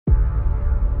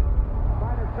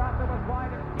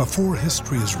Before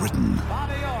history is written,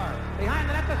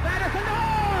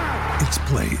 it's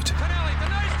played.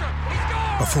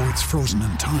 Before it's frozen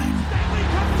in time,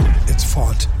 it's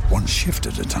fought one shift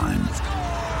at a time.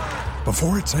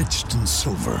 Before it's etched in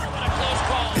silver,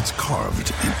 it's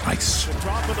carved in ice.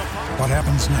 What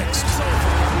happens next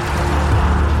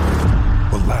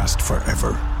will last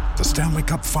forever. The Stanley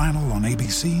Cup Final on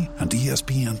ABC and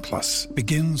ESPN Plus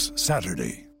begins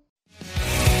Saturday.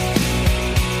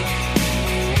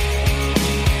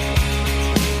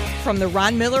 From the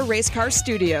Ron Miller Race Car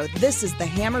Studio, this is the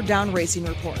Hammer Down Racing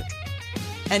Report.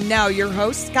 And now your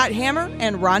hosts, Scott Hammer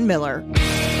and Ron Miller.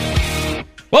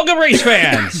 Welcome, race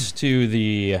fans, to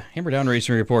the Hammer Down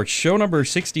Racing Report, show number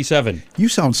 67. You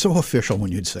sound so official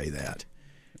when you'd say that.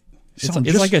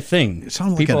 It's like a thing.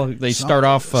 People start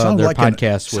off their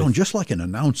podcasts with... Sound just like an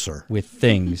announcer. With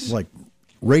things. Like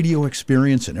radio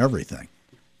experience and everything.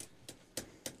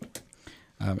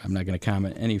 I'm not going to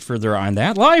comment any further on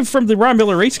that. Live from the Ron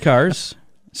Miller Race Cars,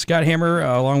 Scott Hammer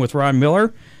along with Ron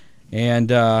Miller. And,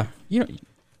 you're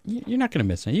not going to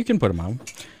miss it. You can put them on.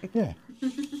 Yeah.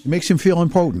 It makes him feel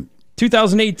important.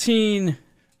 2018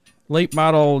 late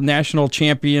model national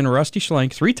champion Rusty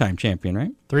Schlenk, three-time champion,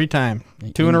 right? Three-time.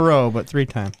 Two in a row, but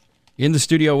three-time. In the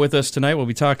studio with us tonight, we'll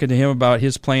be talking to him about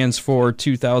his plans for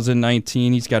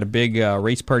 2019. He's got a big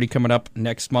race party coming up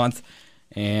next month,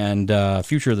 and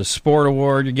Future of the Sport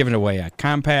Award. You're giving away a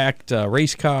compact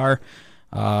race car.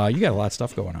 You got a lot of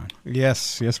stuff going on.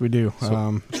 Yes, we do.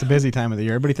 It's a busy time of the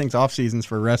year. Everybody thinks off seasons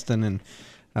for resting and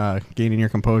gaining your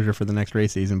composure for the next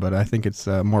race season, but I think it's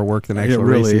more work than actual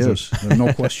race season. It really is. There's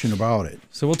no question about it.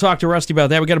 So we'll talk to Rusty about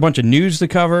that. We got a bunch of news to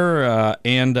cover,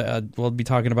 and we'll be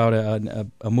talking about a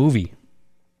movie.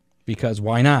 Because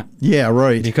why not? Yeah,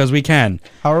 right. Because we can.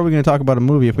 How are we going to talk about a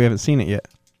movie if we haven't seen it yet?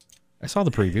 I saw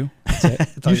the preview. That's it.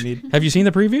 That's all you need. Have you seen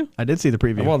the preview? I did see the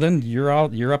preview. Well, then you're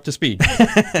up to speed.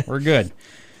 We're good.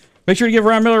 Make sure to give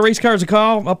Ron Miller Race Cars a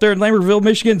call up there in Lambertville,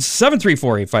 Michigan,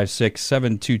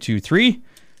 734-856-7223. Do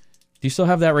you still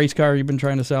have that race car you've been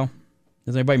trying to sell?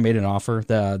 Has anybody made an offer?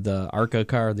 The ARCA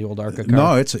car, the old ARCA car?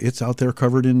 No, it's out there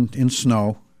covered in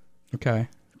snow. Okay.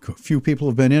 A few people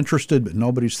have been interested, but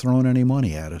nobody's thrown any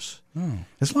money at us. Oh.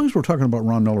 As long as we're talking about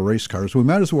Ron Miller race cars, we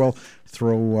might as well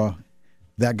throw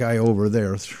that guy over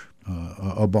there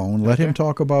a bone. Let him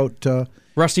talk about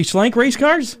Rusty Schlenk race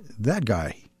cars? That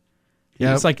guy.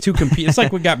 Yeah, it's like it's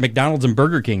like we got McDonald's and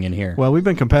Burger King in here. Well, we've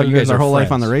been competitors our whole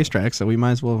life on the racetrack, so we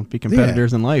might as well be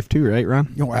competitors in life too, right,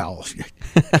 Ron? Well,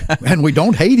 and we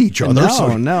don't hate each other.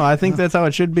 No, I think that's how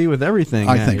it should be with everything.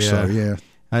 I think so. Yeah.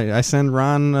 I send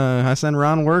Ron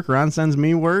work. Ron sends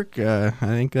me work. I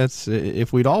think that's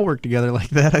if we'd all work together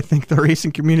like that, I think the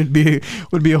racing community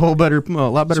would be a lot better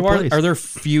place. Are there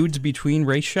feuds between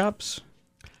race shops?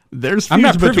 There's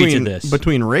feuds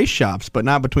between race shops, but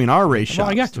not between our race shops. Well,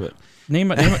 I got to it.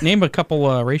 Name a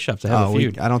couple race shops that have a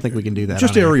feud. I don't think we can do that.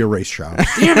 Just area race shops.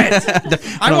 Damn it!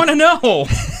 I want to know.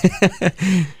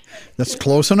 That's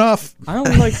close enough. I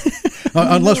only like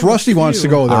unless Rusty wants to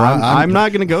go there. I'm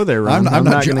not going to go there, Ron. I'm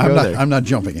not going to go there. I'm not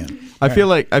jumping in. I feel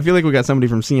like we got somebody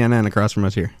from CNN across from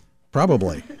us here.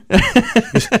 Probably.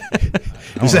 Is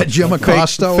that Jim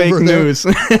Acosta fake over news?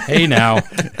 There? Hey now.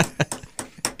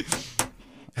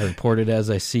 I report it as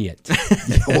I see it.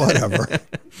 Whatever.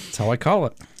 That's how I call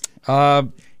it.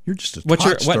 You're just a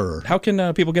tot stirrer. How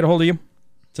can people get a hold of you?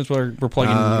 Since we're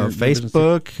plugging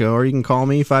Facebook, or you can call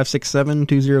me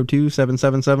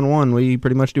 567-202-7771. We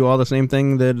pretty much do all the same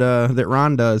thing that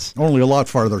Ron does. Only a lot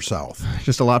farther south.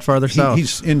 Just a lot farther south.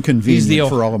 He's inconvenient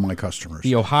for all of my customers.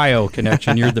 The Ohio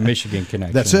connection. You're the Michigan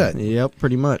connection. That's it. Yep,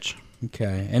 pretty much.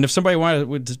 Okay. And if somebody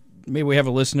maybe we have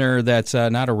a listener that's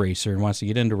not a racer and wants to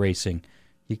get into racing,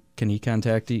 can he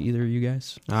contact either of you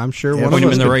guys? I'm sure point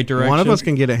him in the right direction. One of us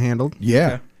can get it handled.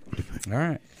 Yeah. Okay. All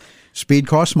right. Speed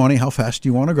costs money. How fast do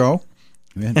you want to go?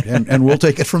 And we'll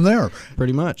take it from there.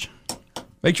 Pretty much.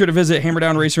 Make sure to visit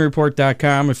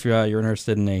hammerdownracingreport.com if you're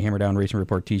interested in a Hammer Down Racing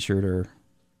Report t-shirt or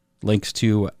links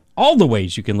to all the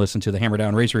ways you can listen to the Hammer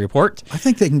Down Racing Report. I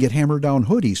think they can get Hammer Down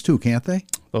hoodies too, can't they?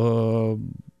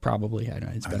 Probably. I don't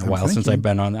know. It's been a while since I've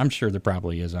been on. I'm sure there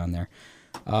probably is on there.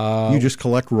 You just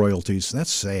collect royalties. That's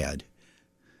sad.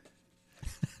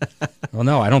 Well,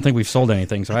 no, I don't think we've sold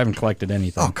anything, so I haven't collected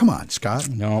anything. Oh, come on, Scott.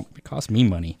 No, it costs me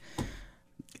money.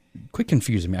 Quit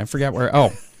confusing me. I forgot where.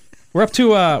 Oh, we're up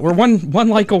to we're one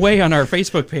like away on our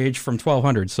Facebook page from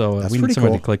 1,200. So we need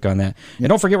somebody to click on that. And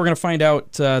don't forget, we're going to find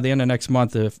out the end of next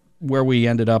month where we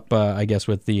ended up. I guess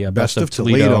with the Best of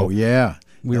Toledo. Yeah,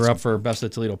 we were up for Best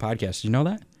of Toledo podcast. Did you know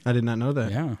that? I did not know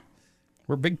that. Yeah.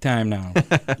 We're big time now.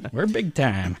 We're big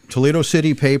time. Toledo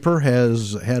City Paper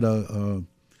has had a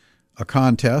a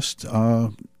contest,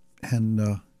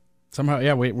 and somehow,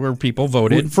 yeah, where people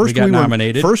voted. First we got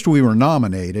nominated. First, we were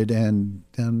nominated, and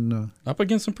then up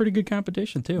against some pretty good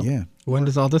competition too. Yeah. When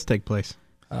does all this take place?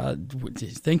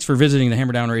 Thanks for visiting the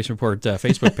Hammer Down Race Report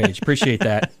Facebook page. Appreciate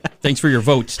that. Thanks for your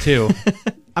votes too.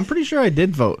 I'm pretty sure I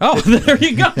did vote. Oh, there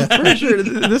you go. Pretty sure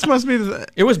this must be.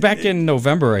 It was back in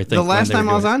November, I think. The last time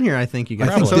I was on here, I think you guys.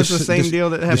 Probably. So it's the same deal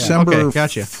that happened. December Okay,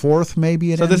 gotcha. 4th,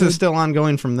 maybe. So this is still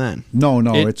ongoing from then. No,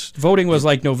 it's voting was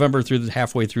like November through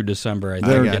halfway through December. I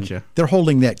think. Gotcha. They're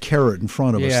holding that carrot in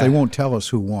front of us. They won't tell us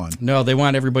who won. No, they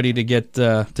want everybody to get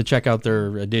to check out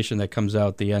their edition that comes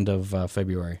out the end of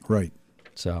February. Right.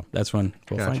 So that's when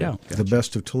we'll find out. The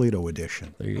Best of Toledo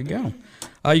edition. There you go.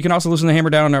 You can also listen to Hammer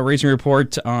Down Racing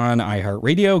Report on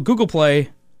iHeartRadio, Google Play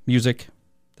Music.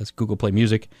 That's Google Play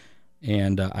Music,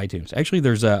 and iTunes. Actually,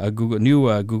 there's a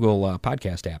new Google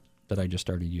podcast app that I just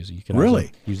started using. You can also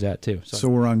use that too. So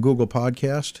we're on Google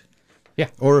Podcast? Yeah.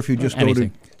 Or if you just go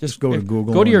to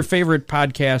Google. Go to your favorite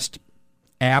podcast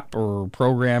app or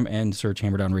program and search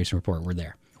Hammer Down Racing Report. We're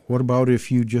there. What about if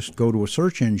you just go to a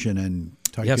search engine and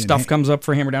type in... stuff comes up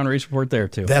for Hammer Down Race Report there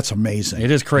too. That's amazing.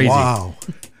 It is crazy. Wow.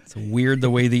 It's weird the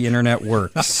way the internet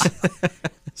works.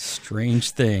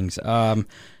 Strange things.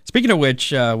 Speaking of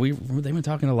which, they've been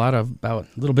talking a lot about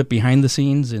a little bit behind the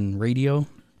scenes in radio.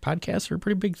 Podcasts are a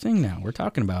pretty big thing now. We're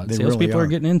talking about it. Salespeople are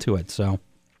getting into it. So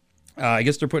I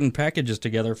guess they're putting packages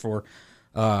together for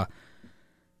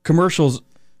commercials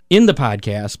in the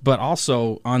podcast, but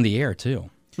also on the air too.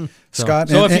 Scott,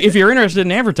 if you're interested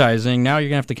in advertising, now you're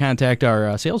going to have to contact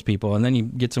our salespeople, and then you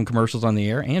get some commercials on the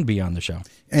air and be on the show.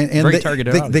 And very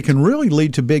targeted audience. They can really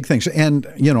lead to big things. And,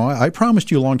 I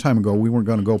promised you a long time ago we weren't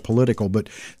going to go political, but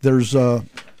there's a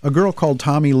girl called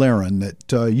Tommy Laren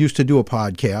that used to do a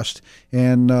podcast,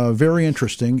 and very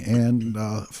interesting. And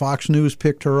Fox News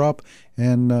picked her up,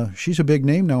 and she's a big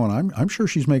name now, and I'm sure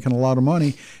she's making a lot of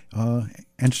money.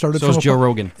 And started. So is Joe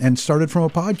Rogan. And started from a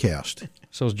podcast.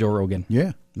 So is Joe Rogan.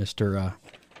 Yeah. Mr.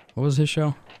 What was his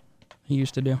show he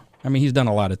used to do? I mean, he's done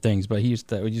a lot of things, but it used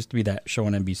to be that show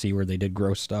on NBC where they did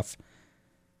gross stuff.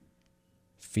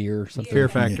 Fear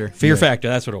Factor. Fear Factor,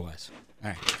 that's what it was.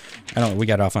 All right. I don't know, we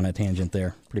got off on a tangent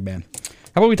there. Pretty bad.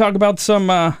 How about we talk about some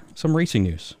racing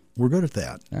news? We're good at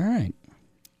that. All right.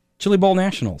 Chili Bowl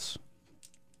Nationals.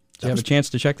 Did you have a chance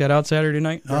to check that out Saturday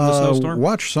night during the snowstorm?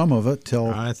 Watch some of it till...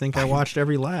 I think I watched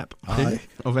every lap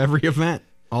of every event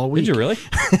all week. Did you really?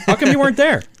 How come you weren't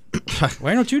there?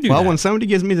 Why don't you do that? Well, when somebody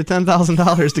gives me the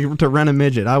 $10,000 to rent a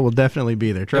midget, I will definitely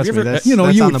be there. Trust me. That's, you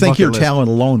that's would think your talent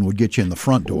alone would get you in the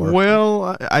front door.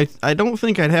 Well, I don't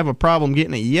think I'd have a problem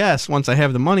getting a yes once I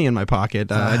have the money in my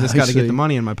pocket. I just got to get the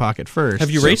money in my pocket first.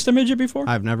 Have you raced a midget before?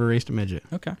 I've never raced a midget.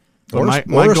 Okay. Or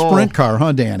a sprint car,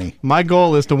 huh, Danny? My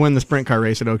goal is to win the sprint car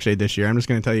race at Oakshade this year. I'm just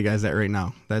going to tell you guys that right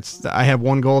now. I have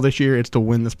one goal this year. It's to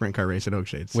win the sprint car race at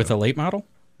Oakshade. So. With a late model?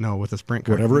 No, with a sprint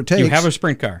car. Whatever it takes. You have a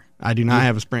sprint car? I do not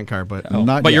have a sprint car, but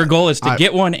your goal is to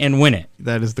get one and win it.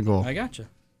 That is the goal. I gotcha.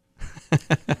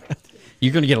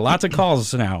 You're going to get lots of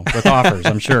calls now with offers,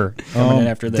 I'm sure, coming in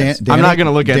after this. I'm not going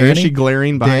to look at her. Is she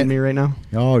glaring behind me right now?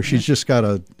 Oh, she's just got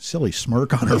a silly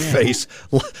smirk on her face.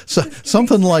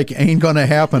 Something like, ain't going to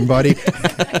happen, buddy.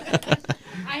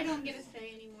 I don't get a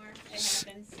say anymore. It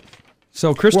happens.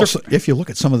 So, Christopher... Well, if you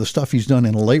look at some of the stuff he's done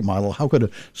in a late model, how could a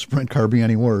sprint car be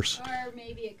any worse? Or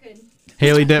maybe it could.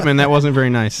 Haley Dittman, that wasn't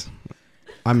very nice.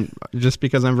 Just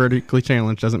because I'm vertically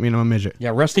challenged doesn't mean I'm a midget. Yeah,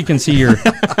 Rusty can see your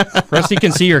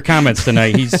comments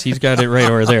tonight. He's got it right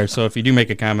over there. So if you do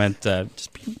make a comment,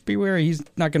 just be wary. He's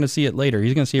not going to see it later.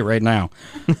 He's going to see it right now.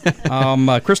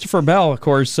 Christopher Bell, of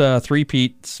course,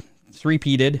 three-peated.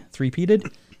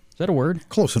 Is that a word?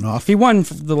 Close enough. He won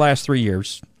for the last 3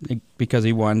 years because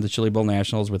he won the Chili Bowl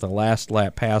Nationals with a last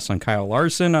lap pass on Kyle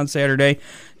Larson on Saturday.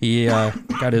 He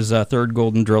got his third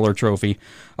Golden Driller trophy.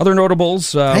 Other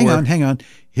notables. Hang on.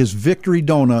 His victory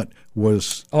donut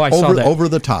was over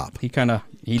the top. He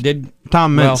did.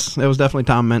 Tom Mentz. It was definitely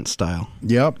Tom Mentz style.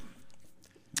 Yep.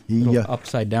 He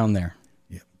upside down there.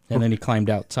 Yep. And then he climbed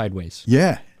out sideways.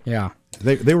 Yeah. Yeah.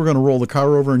 They were going to roll the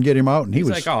car over and get him out, and he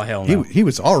was like, oh, hell no. He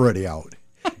was already out.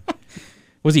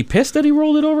 Was he pissed that he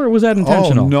rolled it over, or was that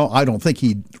intentional? Oh, no, I don't think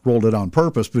he rolled it on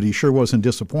purpose, but he sure wasn't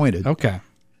disappointed. Okay.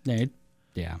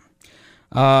 Yeah.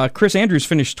 Chris Andrews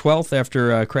finished 12th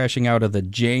after crashing out of the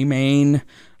J-Main.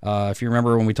 If you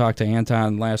remember when we talked to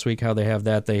Anton last week, how they have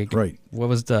that, right. What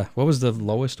was the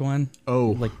lowest one?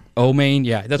 Like O-Main?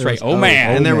 Yeah, that's right.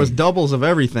 O-Man. And there was doubles of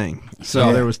everything.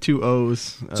 So there was 2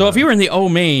 O's. So if you were in the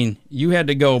O-Main, you had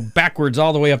to go backwards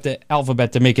all the way up the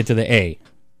alphabet to make it to the A.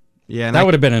 Yeah, that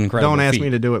would have been an incredible Don't ask feat.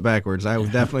 me to do it backwards. I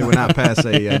definitely would not pass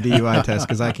a DUI test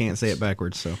because I can't say it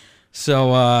backwards. So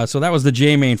So that was the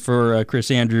J main for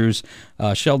Chris Andrews.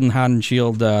 Sheldon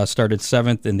Hodenshield started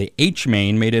 7th in the H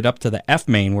main, made it up to the F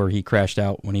main where he crashed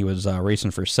out when he was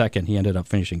racing for 2nd. He ended up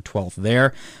finishing 12th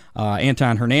there.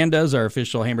 Anton Hernandez, our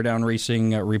official Hammer Down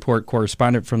Racing report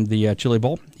correspondent from the Chili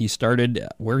Bowl, he started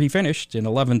where he finished in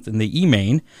 11th in the E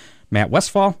main. Matt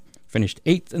Westphal finished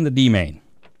 8th in the D main.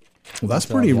 Well, that's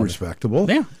pretty respectable.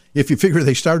 Yeah. If you figure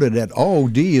they started at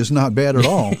D is not bad at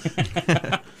all.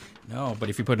 No, but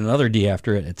if you put another D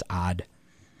after it, it's odd.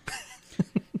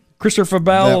 Christopher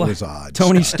Bell, That was odd,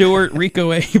 Tony Stewart,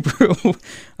 Rico Abreu.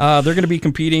 They're going to be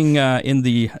competing in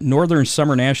the Northern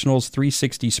Summer Nationals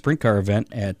 360 Sprint Car event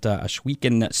at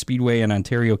Ashwegan Speedway in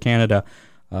Ontario, Canada.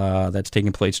 That's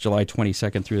taking place July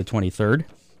 22nd through the 23rd.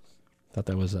 Thought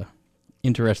that was a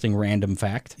interesting random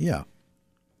fact. Yeah.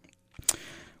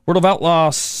 World of Outlaw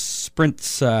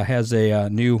Sprints has a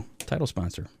new title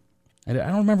sponsor. I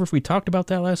don't remember if we talked about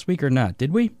that last week or not.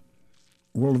 Did we?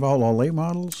 World of Outlaw late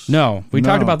models? No, we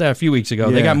talked about that a few weeks ago.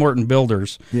 Yeah. They got Morton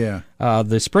Builders. Yeah.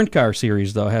 The Sprint Car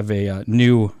Series, though, have a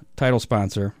new title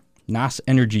sponsor, NOS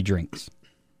Energy Drinks.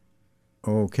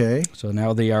 Okay. So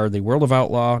now they are the World of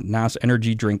Outlaw NOS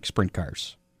Energy Drink Sprint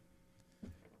Cars.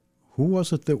 Who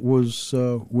was it that was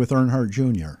with Earnhardt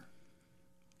Jr.?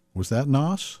 Was that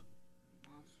NOS?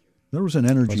 There was an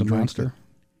energy Was it drink. Monster?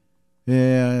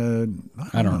 Yeah.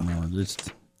 I don't remember.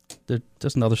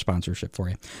 Just another sponsorship for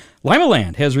you.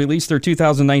 Limaland has released their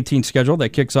 2019 schedule that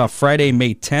kicks off Friday,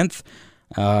 May 10th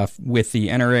with the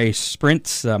NRA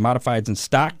Sprints, Modifieds, and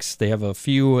Stocks. They have a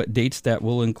few dates that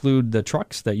will include the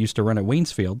trucks that used to run at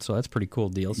Waynesfield, so that's a pretty cool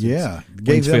deal. Yeah.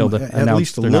 Gave them Waynesfield at announced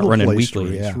least a they're not little running place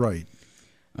weekly. to race.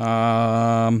 Yeah.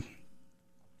 Right.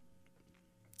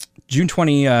 June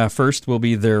 21st will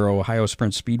be their Ohio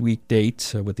Sprint Speed Week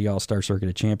date with the All-Star Circuit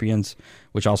of Champions,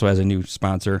 which also has a new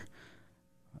sponsor.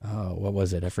 Oh, what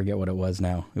was it? I forget what it was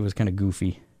now. It was kind of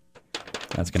goofy.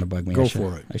 That's going to bug me. Go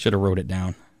for it. I should have written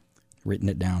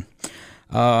it down.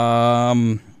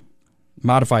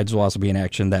 Modifieds will also be in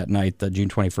action that night, the June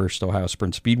 21st Ohio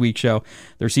Sprint Speed Week show.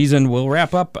 Their season will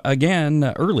wrap up again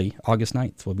early. August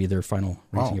 9th will be their final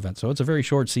racing event. So it's a very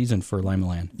short season for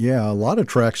Limaland. Yeah, a lot of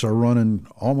tracks are running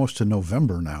almost to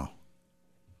November now.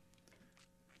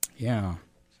 Yeah.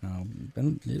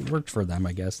 And it worked for them,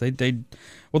 I guess. They're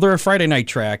a Friday night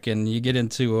track, and you get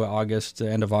into August,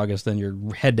 end of August, then you're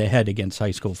head-to-head against high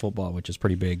school football, which is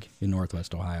pretty big in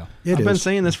Northwest Ohio. I've been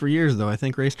saying this for years, though. I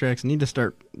think racetracks need to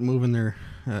start moving their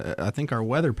I think our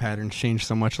weather patterns changed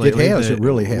so much lately. It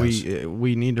really has.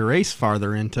 We need to race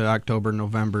farther into October,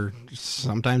 November,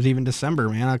 sometimes even December,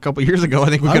 man. A couple years ago, I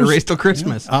think we could have raced till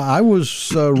Christmas. Yeah, I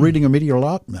was reading a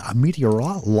meteorological.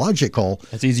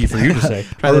 That's easy for you to say.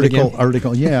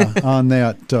 article, yeah, on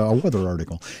that weather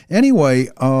article. Anyway,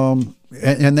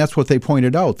 and that's what they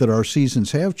pointed out, that our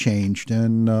seasons have changed,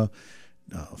 and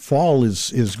fall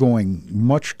is going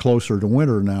much closer to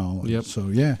winter now. Yep. So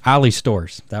yeah, Ollie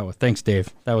Stores. Thanks, Dave.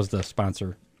 That was the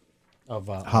sponsor of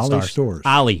Holly Stores.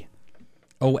 Ollie.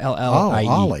 Ollie. Oh,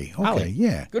 Ollie. Okay, Ollie.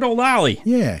 yeah. Good old Ollie.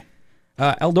 Yeah.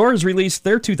 Eldora has released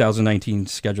their 2019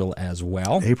 schedule as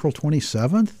well. April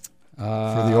 27th for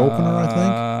the opener, I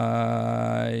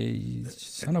think.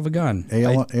 Son of a gun.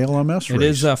 ALMS race. It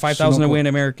is a 5,000 to win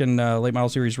American Late Model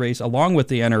Series race, along with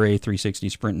the NRA 360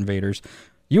 Sprint Invaders,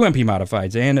 UMP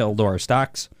Modifieds, and Eldora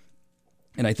Stocks.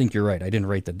 And I think you're right. I didn't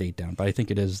write the date down, but I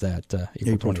think it is that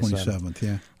April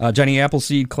 27th. Yeah. Johnny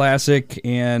Appleseed Classic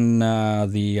and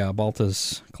the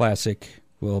Baltas Classic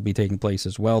will be taking place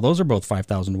as well. Those are both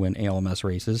 5,000 win ALMS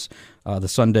races, the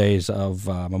Sundays of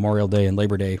Memorial Day and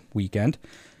Labor Day weekend.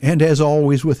 And as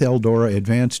always with Eldora,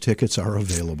 advance tickets are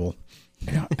available.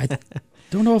 I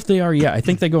don't know if they are yet. I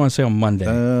think they go on sale Monday.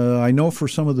 I know for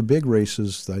some of the big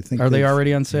races, I think. Are they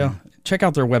already on sale? Yeah. Check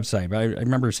out their website. I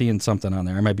remember seeing something on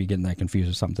there. I might be getting that confused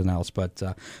with something else. But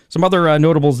some other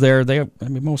notables there.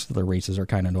 Most of their races are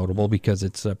kind of notable because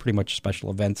it's pretty much special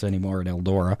events anymore at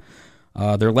Eldora.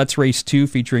 Their Let's Race 2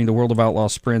 featuring the World of Outlaw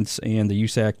Sprints and the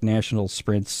USAC National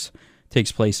Sprints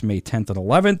takes place May 10th and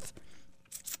 11th.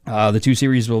 The two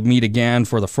series will meet again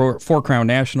for the Four Crown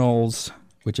Nationals,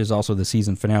 which is also the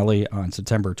season finale on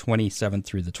September 27th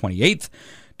through the 28th.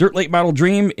 Dirt Late Model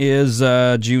Dream is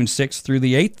June 6th through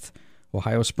the 8th.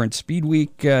 Ohio Sprint Speed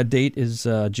Week date is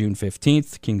June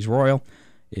 15th. Kings Royal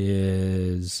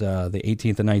is the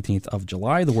 18th and 19th of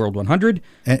July, the World 100.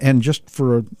 And just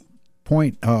for a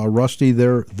point, Rusty,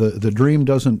 there the Dream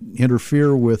doesn't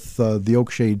interfere with the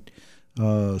Oakshade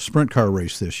Sprint Car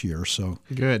race this year. So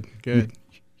good.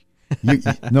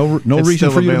 No it's reason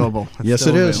still for you. Available. Yes,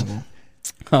 it is.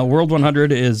 World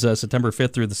 100 is September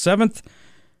 5th through the 7th.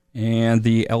 And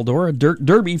the Eldora Dirt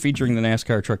Derby featuring the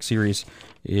NASCAR Truck Series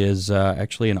is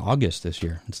actually in August this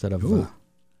year instead of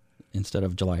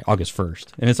July, August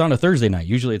 1st. And it's on a Thursday night.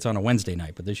 Usually it's on a Wednesday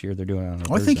night, but this year they're doing it on a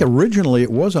Thursday. I think originally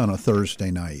it was on a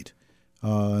Thursday night.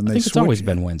 And I think it's always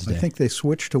been Wednesday. I think they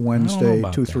switched to Wednesday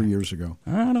 3 years ago.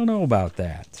 I don't know about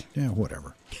that. Yeah,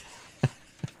 whatever.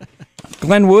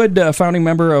 Glenn Wood, founding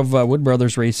member of Wood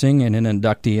Brothers Racing and an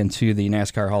inductee into the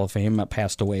NASCAR Hall of Fame,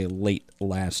 passed away late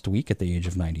last week at the age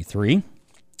of 93.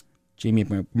 Jamie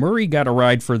McMurray got a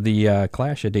ride for the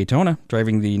Clash at Daytona,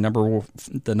 driving the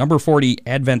number 40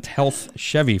 Advent Health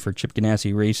Chevy for Chip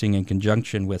Ganassi Racing in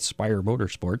conjunction with Spire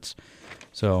Motorsports.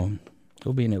 So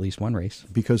he'll be in at least one race.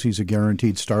 Because he's a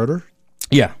guaranteed starter?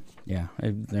 Yeah. I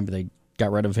remember they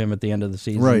got rid of him at the end of the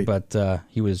season, right. But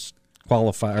he was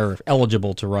qualified or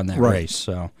eligible to run that race.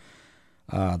 So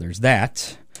there's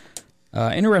that.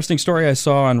 Interesting story I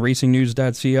saw on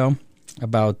racingnews.co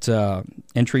about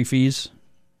entry fees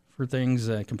for things,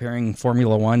 comparing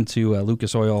Formula One to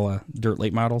Lucas Oil dirt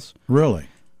late models. Really?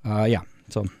 Yeah.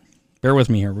 So bear with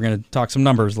me here. We're going to talk some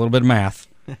numbers, a little bit of math.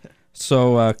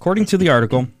 So according to the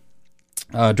article,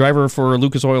 driver for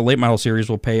Lucas Oil late model series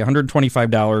will pay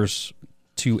 $125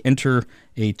 to enter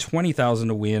a $20,000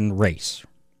 to win race.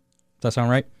 Does that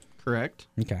sound right? Correct.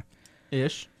 Okay.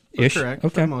 Ish. Okay. Correct, for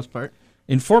the most part.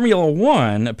 In Formula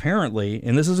One, apparently,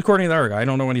 and this is according to the article, I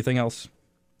don't know anything else.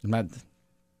 My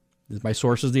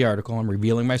source is the article. I'm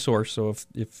revealing my source, so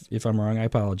if I'm wrong, I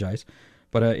apologize.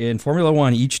 But in Formula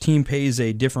One, each team pays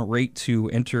a different rate to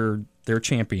enter their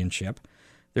championship.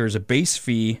 There's a base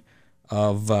fee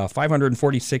of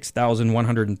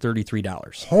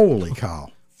 $546,133. Holy cow.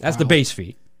 That's the base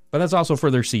fee. But that's also for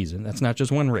their season. That's not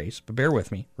just one race. But bear with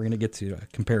me. We're going to get to a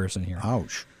comparison here.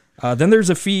 Ouch. Then there's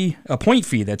a point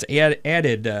fee that's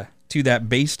added to that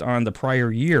based on the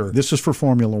prior year. This is for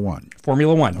Formula One.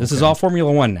 Formula One. This is all Formula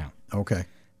One now. Okay.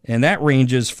 And that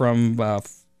ranges from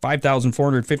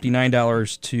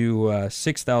 $5,459 to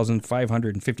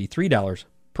 $6,553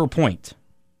 per point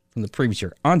from the previous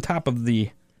year. On top of the...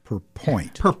 Per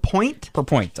point. Per point? Per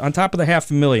point. On top of the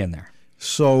 $500,000 there.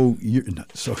 So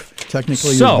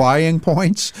technically you're buying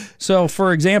points? So,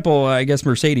 for example, I guess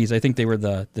Mercedes, I think they were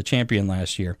the champion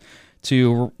last year.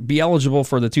 To be eligible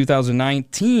for the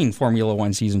 2019 Formula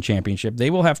One season championship, they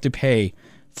will have to pay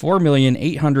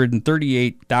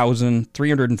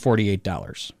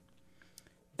 $4,838,348.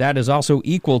 That is also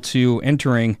equal to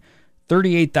entering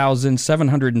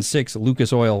 38,706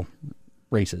 Lucas Oil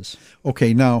races.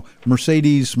 Okay, now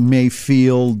Mercedes may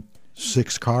field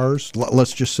 6 cars,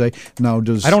 let's just say. Now,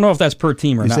 I don't know if that's per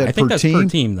team or not. I think that's per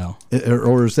team, though.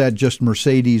 Or is that just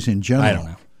Mercedes in general? I don't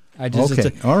know.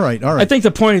 Okay, all right. I think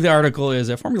the point of the article is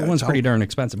that Formula One's pretty darn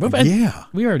expensive. But yeah.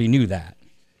 We already knew that.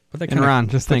 But and Ron,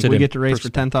 just think, we get to race for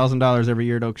 $10,000 every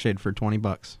year at Oakshade for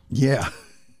 $20. Yeah.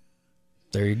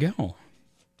 There you go.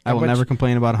 I will never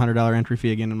complain about a $100 entry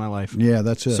fee again in my life. Yeah,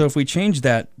 that's it. So if we change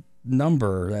that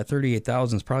number, that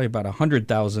 38,000 is probably about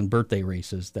 100,000 birthday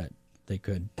races that they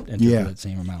could enter for that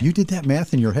same amount. You did that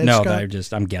math in your head, no,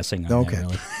 Scott? I'm guessing on that,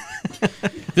 really.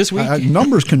 This week...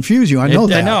 numbers confuse you, I know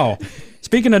that. I know.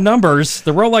 Speaking of numbers,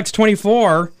 the Rolex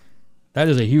 24, that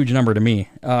is a huge number to me.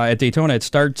 At Daytona, it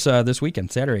starts this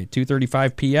weekend, Saturday,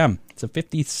 2:35 p.m. It's a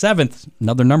 57th,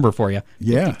 another number for you.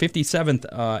 Yeah. 57th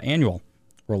annual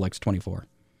Rolex 24.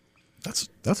 That's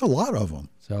a lot of them.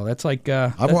 So that's like...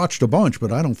 I've watched a bunch,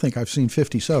 but I don't think I've seen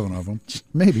 57 of them.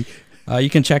 Maybe. You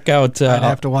can check out... I'd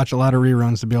have to watch a lot of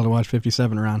reruns to be able to watch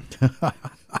 57 around.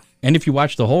 And if you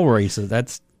watch the whole race,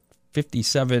 that's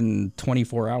 57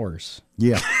 24 hours.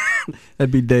 Yeah.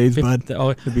 That'd be days, bud.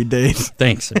 That'd be days.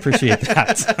 Thanks. I appreciate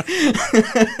that.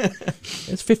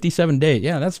 It's 57 days.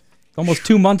 Yeah, that's almost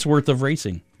 2 months worth of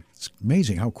racing. It's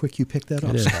amazing how quick you picked that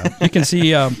up, Scott. You can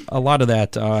see a lot of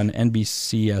that on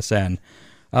NBCSN.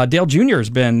 Dale Jr. has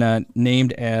been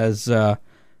named as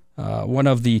one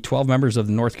of the 12 members of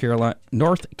the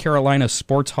North Carolina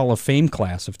Sports Hall of Fame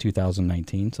class of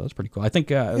 2019. So that's pretty cool. I think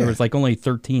there was like only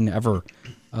 13 ever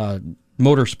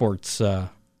motorsports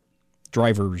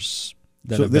drivers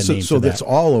that have been named. So that's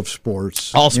all of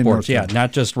sports. All sports, yeah,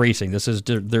 not just racing. This is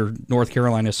their North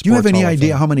Carolina Sports Hall of Fame. Do you have any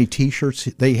idea how many T-shirts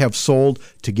they have sold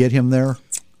to get him there?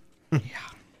 Yeah,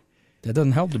 that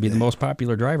doesn't help to be the most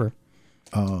popular driver.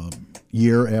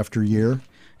 Year after year.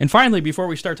 And finally, before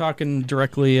we start talking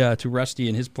directly to Rusty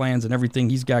and his plans and everything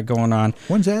he's got going on.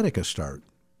 When's Attica start?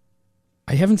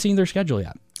 I haven't seen their schedule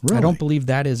yet. Really? I don't believe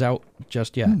that is out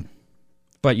just yet.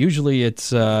 But usually it's...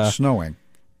 snowing.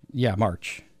 Yeah,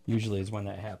 March. Usually is when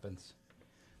that happens.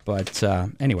 But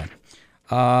anyway.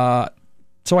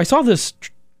 So I saw this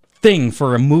thing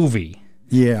for a movie.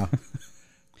 Yeah.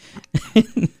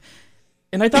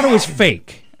 and I thought it was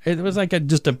fake. It was like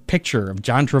just a picture of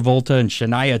John Travolta and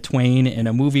Shania Twain in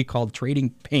a movie called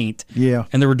Trading Paint. Yeah.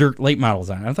 And there were dirt late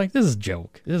models on it. I was like, this is a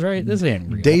joke. This is right. This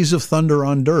ain't real. Days of Thunder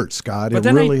on dirt, Scott. But it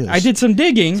then really is. I did some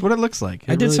digging. That's what it looks like.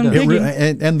 I did some digging.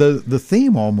 And the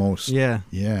theme almost. Yeah.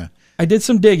 Yeah. I did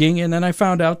some digging, and then I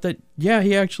found out that,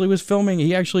 he actually was filming.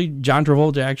 John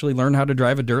Travolta actually learned how to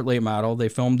drive a dirt late model. They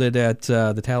filmed it at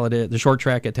the short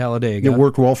track at Talladega. It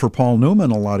worked well for Paul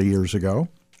Newman a lot of years ago.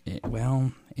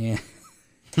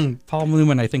 Paul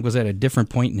Newman, I think, was at a different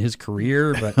point in his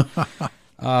career, but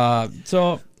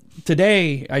so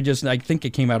today I think it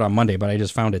came out on Monday, but I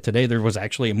just found it today. There was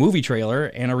actually a movie trailer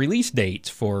and a release date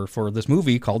for this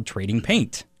movie called Trading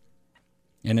Paint,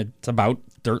 and it's about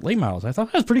dirt late models. I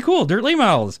thought that was pretty cool. Dirt late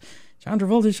models, John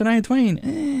Travolta, Shania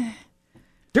Twain.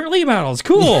 Dirt late models,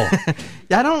 cool.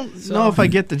 I don't know if I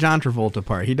get the John Travolta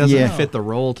part. He doesn't fit the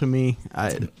role to me.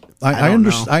 I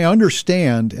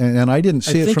understand, and I didn't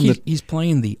see it from he's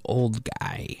playing the old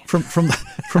guy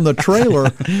from the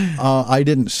trailer. I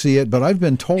didn't see it, but I've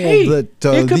been told that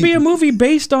it could be a movie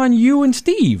based on you and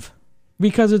Steve,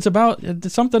 because it's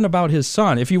something about his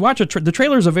son. If you watch the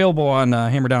trailer is available on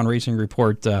Hammer Down Racing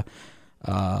Report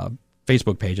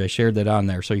Facebook page. I shared that on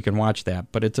there, so you can watch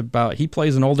that. But it's about he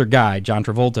plays an older guy, John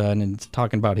Travolta, and it's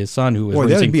talking about his son who is racing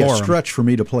for him. That'd be a stretch for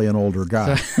me to play an older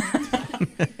guy.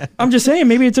 I'm just saying,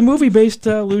 maybe it's a movie based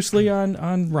loosely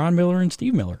on Ron Miller and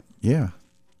Steve Miller. Yeah,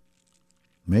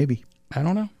 maybe. I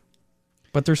don't know,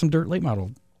 but there's some dirt late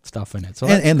model stuff in it. So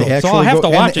and they actually I'll have to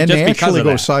watch it just they because actually of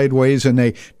go that. Sideways, and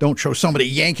they don't show somebody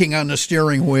yanking on the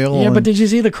steering wheel. Yeah, but did you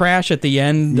see the crash at the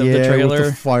end of the trailer? With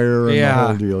the fire and the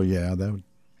whole deal. Yeah,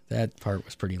 that part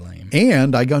was pretty lame.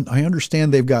 And I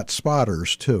understand they've got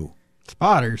spotters too.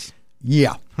 Spotters?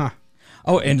 Yeah. Huh.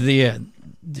 Oh, and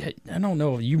I don't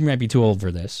know. You might be too old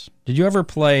for this. Did you ever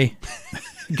play?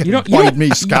 You don't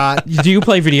me, Scott. Do you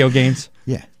play video games?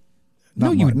 Yeah.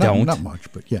 No, you don't. Not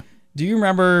much, but yeah. Do you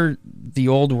remember the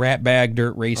old Rat Bag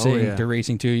Dirt Racing? Oh, yeah. Dirt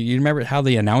Racing 2. You remember how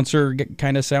the announcer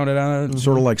kind of sounded on it?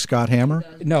 Sort of like Scott Hammer?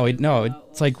 No,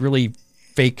 it's like really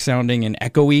fake sounding and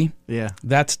echoey. Yeah.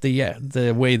 That's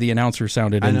the way the announcer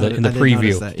sounded in the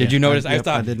preview. Did you notice? I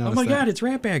thought, oh my God, it's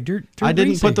Rat Bag Dirt I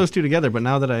didn't Racing. put those two together, but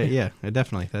now that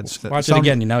definitely. Watch it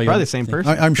again. Probably the same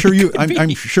person. I'm sure I'm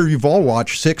sure you've all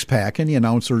watched Six Pack, and the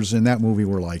announcers in that movie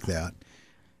were like that.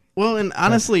 Well, and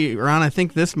honestly, Ron, I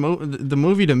think the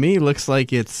movie to me looks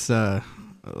like it's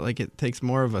like it takes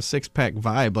more of a Six Pack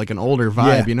vibe, like an older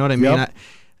vibe. Yeah. You know what I mean?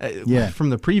 Yep.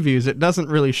 From the previews, it doesn't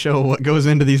really show what goes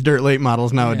into these dirt late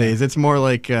models nowadays. Yeah. It's more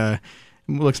like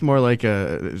looks more like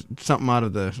something out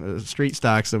of the street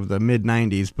stocks of the mid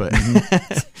 '90s, but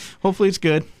hopefully it's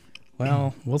good.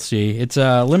 Well, we'll see. It's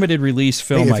a limited release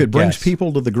film. If it brings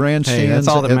people to the grandstands that's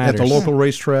all that at the local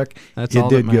racetrack, it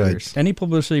did good. Any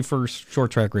publicity for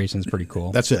short track racing is pretty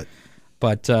cool. That's it.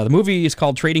 But the movie is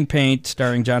called Trading Paint,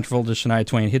 starring John Travolta, Shania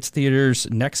Twain. Hits theaters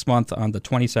next month on the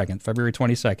 22nd, February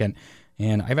 22nd.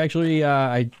 And I've actually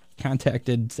I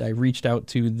reached out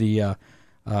to the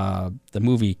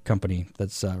movie company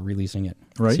that's releasing it.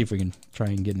 Right. See if we can try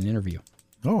and get an interview.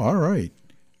 Oh, all right.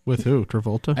 With who?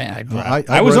 Travolta?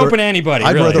 I was open to anybody.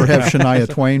 I'd really. rather have Shania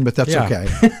Twain, but that's okay.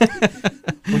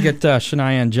 We'll get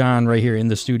Shania and John right here in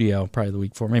the studio probably the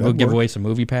week before. Maybe we'll give away some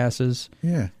movie passes.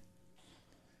 Yeah.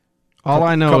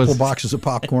 I know couple is boxes of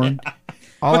popcorn.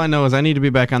 All I know is I need to be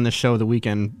back on this show the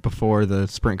weekend before the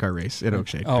sprint car race at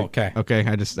Oakshade. Oh, okay. Okay,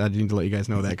 I need to let you guys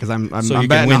know that because I'm So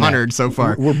batting 100 so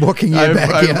far. We're booking you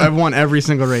back in. I've won every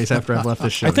single race after I've left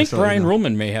this show. I think Brian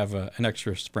Ruhlman may have an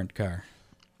extra sprint car.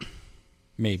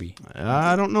 Maybe.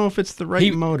 I don't know if it's the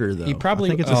right motor though. He probably.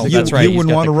 I think it's that's right. You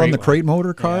wouldn't want to run the crate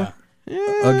motor car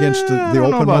against the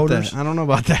open motors. I don't know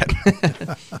about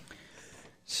that.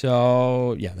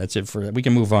 So, yeah, that's it for that. We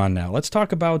can move on now. Let's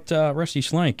talk about Rusty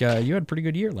Schlenk. You had a pretty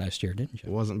good year last year, didn't you?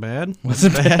 It wasn't bad.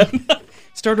 Wasn't bad. It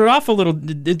started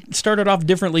off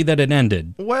differently than it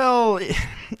ended. Well,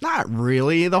 not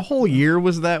really. The whole year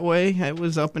was that way. It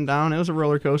was up and down. It was a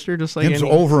roller coaster, just like it was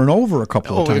over and over a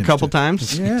couple of times. A couple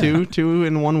times. Yeah. Two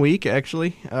in 1 week,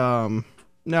 actually. No,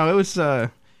 it was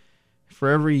for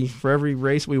every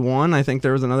race we won. I think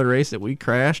there was another race that we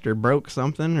crashed or broke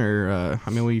something. Or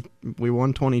we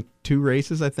won 22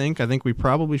 races. I think we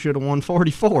probably should have won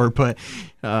 44. But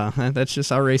that's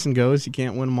just how racing goes. You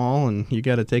can't win them all, and you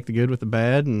got to take the good with the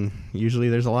bad. And usually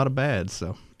there's a lot of bad.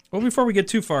 So. Well, before we get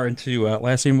too far into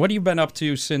last season, what have you been up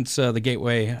to since the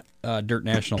Gateway Dirt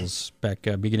Nationals back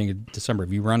beginning of December?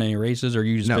 Have you run any races, or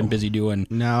you just been busy doing?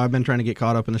 No, I've been trying to get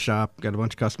caught up in the shop. Got a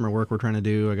bunch of customer work we're trying to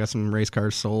do. I got some race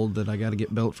cars sold that I got to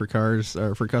get built for cars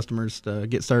or for customers to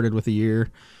get started with a year.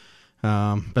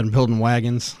 Been building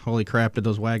wagons. Holy crap, did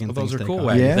those wagons those are take cool off.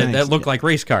 wagons. Yeah. That look like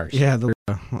race cars. Yeah,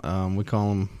 we call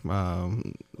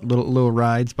them little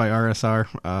rides by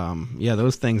RSR. Yeah,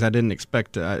 those things I didn't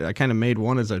expect. I kind of made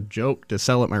one as a joke to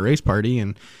sell at my race party,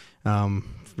 and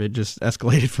it just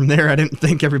escalated from there. I didn't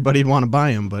think everybody'd want to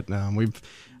buy them, but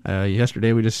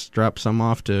yesterday we just dropped some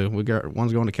off we got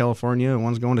one's going to California and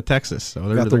one's going to Texas.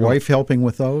 So got the wife helping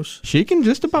with those? She can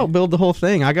just about build the whole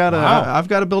thing. I've got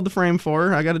to build the frame for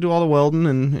her. I got to do all the welding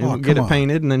and get it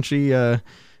painted, and then she. I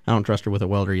don't trust her with a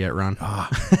welder yet, Ron.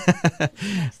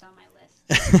 That's on my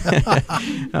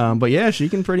list. But yeah, she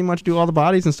can pretty much do all the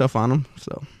bodies and stuff on them.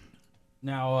 So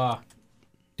Now,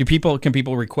 can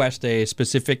people request a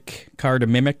specific car to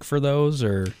mimic for those,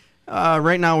 or?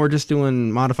 Right now we're just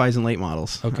doing modifies and late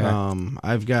models. Okay.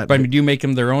 I've got. But do you make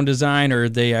them their own design, or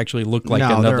they actually look like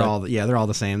another? They're all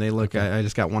the same. They look. Okay. I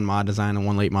just got one mod design and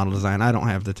one late model design. I don't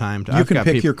have the time to. You can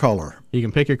pick your color. You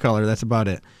can pick your color. That's about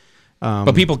it.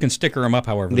 But people can sticker them up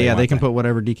however they want. They can put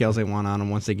whatever decals they want on them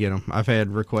once they get them. I've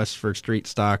had requests for street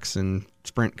stocks and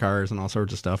sprint cars and all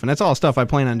sorts of stuff, and that's all stuff I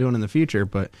plan on doing in the future.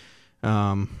 But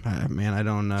man, I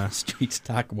don't. Street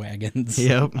stock wagons.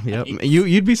 Yep.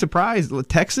 You'd be surprised.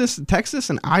 Texas,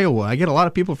 and Iowa. I get a lot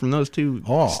of people from those two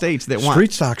states that want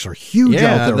street stocks are huge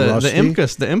out there. The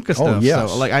IMCA stuff.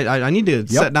 Yes. So like I need to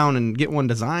sit down and get one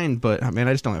designed, but I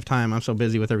just don't have time. I'm so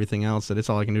busy with everything else that it's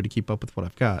all I can do to keep up with what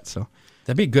I've got. So.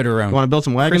 That'd be good around. You want to build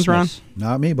some wagons, Christmas. Ron?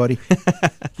 Not me, buddy.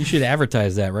 You should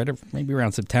advertise that, right? Maybe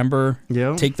around September.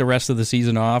 Yeah. Take the rest of the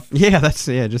season off. Yeah,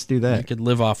 just do that. You could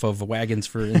live off of wagons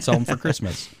and sell them for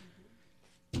Christmas.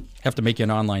 Have to make you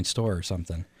an online store or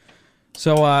something.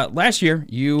 So last year,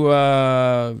 you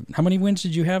how many wins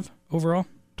did you have overall?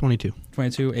 22.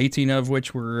 22, 18 of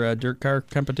which were dirt car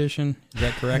competition. Is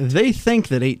that correct? They think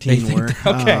that 18 were.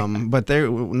 Okay. But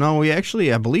we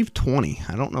actually, I believe 20.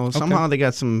 I don't know. Somehow they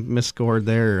got some misscored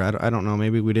there. I don't know.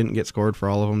 Maybe we didn't get scored for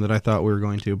all of them that I thought we were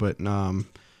going to. But no,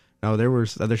 there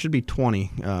should be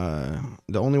 20.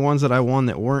 The only ones that I won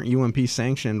that weren't UMP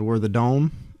sanctioned were the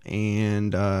Dome,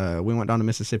 and we went down to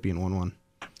Mississippi and won one.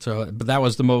 So, but that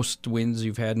was the most wins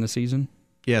you've had in the season?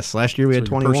 Yes, last year we had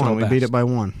 21. We beat it by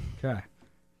one. Okay.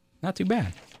 Not too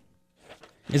bad.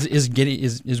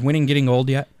 Is winning getting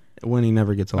old yet? Winning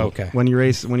never gets old. Okay. When you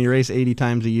race 80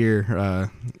 times a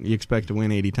year, you expect to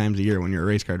win 80 times a year when you're a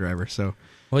race car driver. So,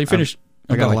 well, you finished.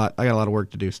 I got a lot of work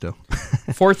to do still.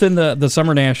 Fourth in the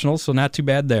Summer Nationals, so not too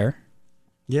bad there.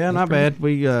 Yeah, not bad.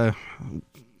 We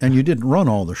and you didn't run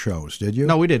all the shows, did you?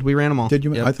 No, we did. We ran them all. Did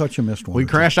you? Yep. I thought you missed one. We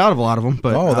crashed out of a lot of them,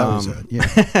 but that was it.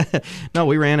 Yeah. No,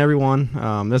 we ran every one.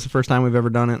 That's the first time we've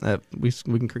ever done it. That we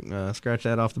can scratch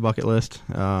that off the bucket list.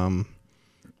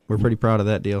 We're pretty proud of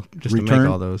that deal. Just to make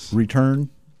all those. Return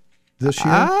this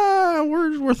year.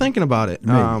 We're thinking about it.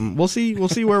 We'll see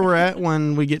where we're at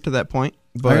when we get to that point.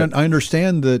 But I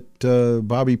understand that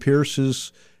Bobby Pierce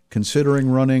is considering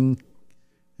running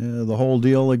the whole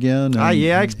deal again. I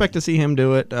expect to see him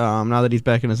do it now that he's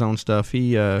back in his own stuff.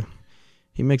 He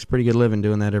makes a pretty good living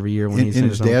doing that every year when he's in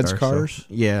his dad's cars. So,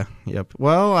 yeah, yep.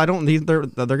 Well, I don't. They're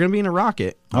going to be in a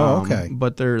Rocket. Oh, okay.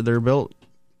 But they're built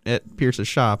at Pierce's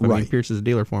shop. I mean, Pierce is a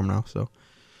dealer for him now. So,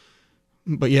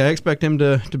 but yeah, I expect him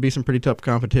to be some pretty tough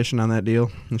competition on that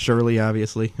deal. And Shirley,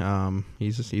 obviously,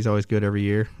 he's always good every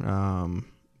year.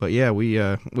 But yeah, we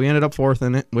ended up fourth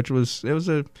in it, which was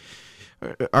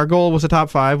our goal was a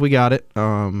top 5. We got it.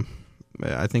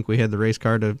 I think we had the race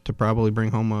car to probably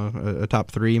bring home a top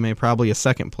 3, maybe probably a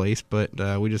second place, but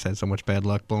we just had so much bad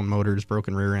luck, blown motors,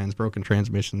 broken rear ends, broken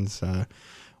transmissions.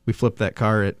 We flipped that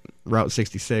car at Route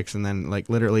 66, and then like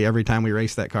literally every time we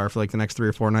raced that car for like the next 3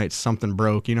 or 4 nights, something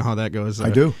broke. You know how that goes.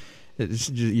 I do.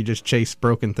 You just chase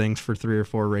broken things for 3 or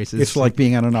 4 races. It's like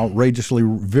being on an outrageously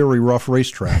very rough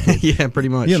racetrack. Yeah, pretty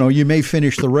much. You may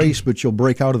finish the race, but you'll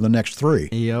break out of the next 3.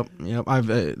 Yep. I've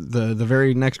the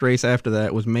very next race after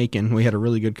that was Macon. We had a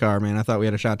really good car, man. I thought we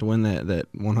had a shot to win that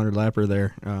 100 lapper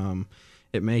there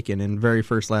at Macon. And very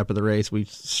first lap of the race, we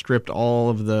stripped all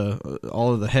of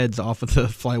the heads off of the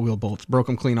flywheel bolts, broke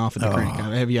them clean off of the crank.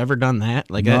 Have you ever done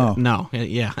that? Like no. No.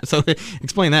 Yeah. So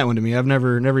explain that one to me. I've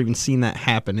never even seen that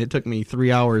happen. It took me 3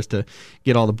 hours to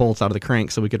get all the bolts out of the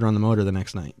crank so we could run the motor the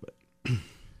next night. But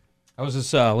I was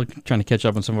just trying to catch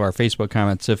up on some of our Facebook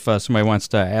comments. If somebody wants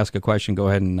to ask a question, go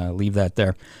ahead and leave that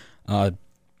there.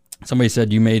 Somebody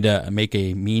said you make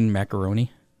a mean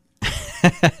macaroni.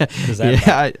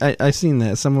 Yeah, I seen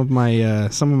that. Some of my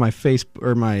Facebook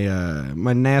or my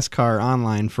NASCAR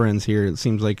online friends here. It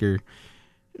seems like you're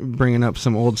bringing up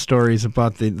some old stories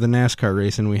about the NASCAR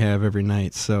racing we have every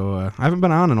night. So I haven't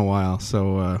been on in a while.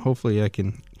 So hopefully I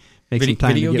can make some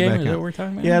time video to get game? back Is that on. what we're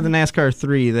talking about? Yeah, the NASCAR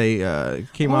 3. They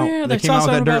came out. Yeah, They I came saw out with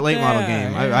that something dirt about late model that.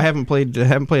 game. Yeah. I haven't played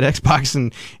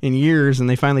Xbox in years, and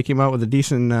they finally came out with a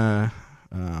decent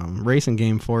racing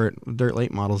game for it, dirt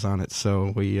late models on it.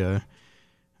 So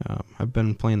I've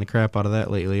been playing the crap out of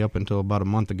that lately up until about a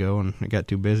month ago, and I got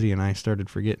too busy and I started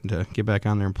forgetting to get back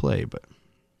on there and play. But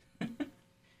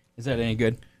Is that any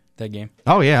good? That game?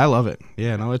 oh yeah, I love it.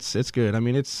 Yeah, no, it's good. I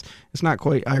mean, it's not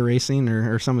quite iRacing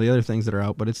or some of the other things that are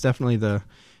out, but it's definitely the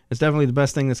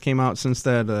best thing that's came out since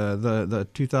that the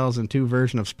 2002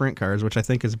 version of Sprint Cars, which I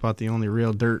think is about the only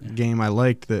real dirt game I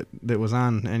liked that was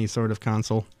on any sort of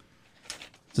console.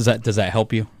 Does that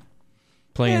help you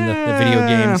playing the video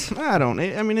games? I don't.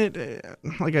 I mean,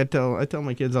 like I tell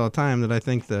my kids all the time that I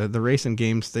think the racing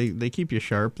games they keep you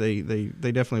sharp. They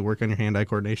definitely work on your hand-eye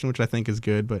coordination, which I think is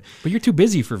good. But you're too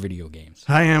busy for video games.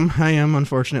 I am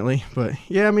unfortunately. But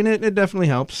yeah, I mean, it definitely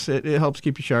helps. It helps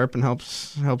keep you sharp and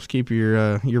helps keep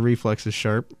your reflexes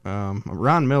sharp.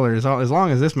 Ron Miller as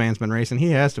long as this man's been racing,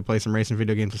 he has to play some racing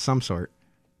video games of some sort.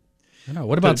 I know.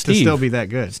 What about Steve? To still be that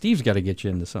good. Steve's got to get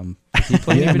you into some. Is he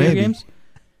playing video maybe. games?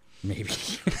 Maybe.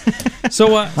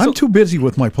 So I'm too busy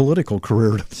with my political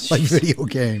career to play video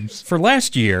games. For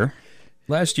last year,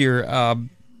 what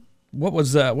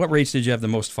race did you have the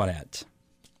most fun at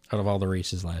out of all the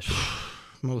races last year?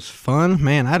 Most fun?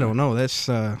 Man, I don't know. That's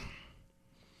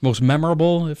most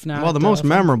memorable, if not. well, the most fun?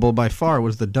 memorable by far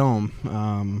was the Dome.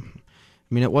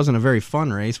 I mean, it wasn't a very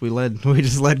fun race. We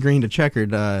just led green to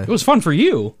checkered. It was fun for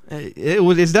you.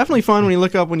 It's definitely fun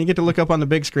when you get to look up on the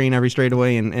big screen every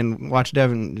straightaway and watch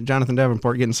Jonathan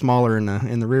Davenport getting smaller in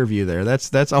the rear view there.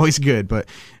 That's always good. But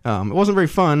it wasn't very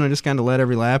fun. I just kind of led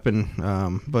every lap,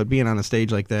 but being on a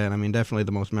stage like that, I mean, definitely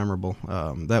the most memorable.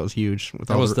 That was huge.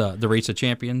 That was the Race of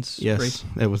Champions. Yes, race?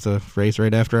 It was the race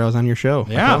right after I was on your show.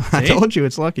 Yeah, I told you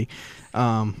it's lucky.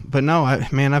 But no,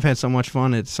 I've had so much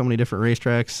fun at so many different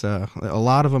racetracks. A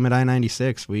lot of them at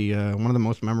I-96. One of the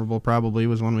most memorable probably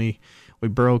was when we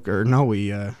were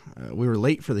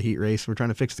late for the heat race. We were trying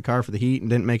to fix the car for the heat and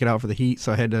didn't make it out for the heat,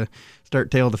 so I had to start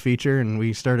tail the feature, and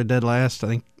we started dead last, I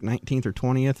think 19th or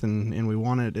 20th, and we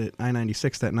won it at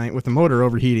I-96 that night with the motor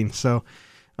overheating. So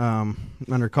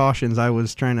under cautions, I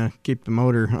was trying to keep the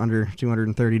motor under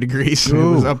 230 degrees. It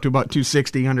was up to about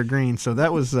 260 under green, so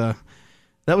that was a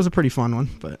pretty fun one.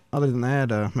 But other than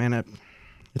that,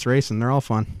 it's racing. They're all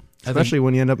fun. Especially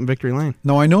when you end up in victory lane.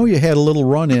 Now, I know you had a little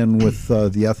run-in with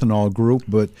the ethanol group,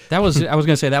 but... I was going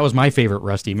to say, that was my favorite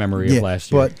Rusty memory of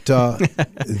last year. But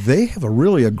they have a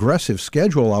really aggressive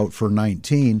schedule out for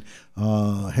 19.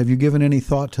 Have you given any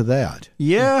thought to that?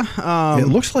 Yeah. It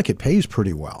looks like it pays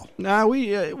pretty well. Nah,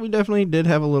 we definitely did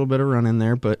have a little bit of run in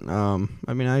there, but I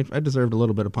mean, I deserved a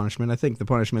little bit of punishment. I think the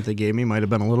punishment they gave me might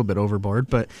have been a little bit overboard,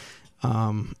 but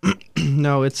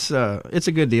no, it's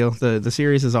a good deal. The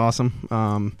series is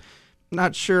awesome.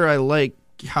 Not sure I like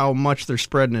how much they're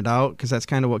spreading it out, because that's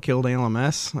kind of what killed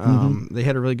ALMS. They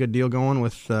had a really good deal going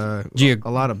with a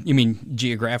lot of... You mean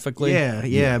geographically?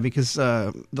 Yeah, because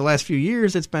the last few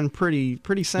years it's been pretty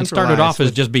centralized. It started off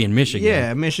as just being Michigan.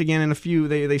 Yeah, Michigan and a few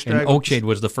they straggled. And Oakshade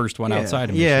was the first one outside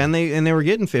of Michigan. Yeah, and they were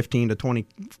getting 15 to 20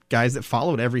 guys that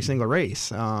followed every single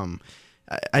race.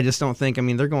 I just don't think. I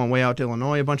mean, they're going way out to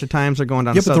Illinois a bunch of times. They're going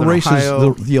down to Southern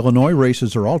Ohio. The Illinois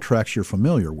races are all tracks you're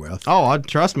familiar with. Oh,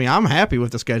 trust me, I'm happy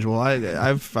with the schedule.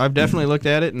 I've definitely looked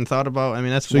at it and thought about. I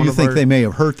mean, that's so you think they may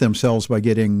have hurt themselves by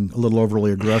getting a little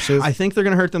overly aggressive? I think they're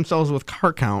going to hurt themselves with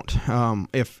car count.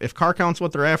 If car count's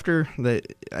what they're after,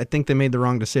 I think they made the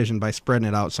wrong decision by spreading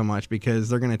it out so much, because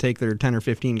they're going to take their 10 or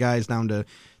 15 guys down to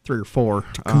 3 or 4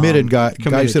 committed guys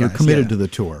that are committed to the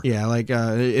tour. Yeah, like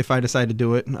if I decide to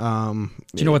do it.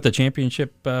 Do you know what the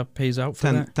championship pays out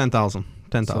for that? 10,000.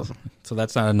 So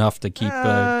that's not enough to keep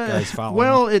guys following.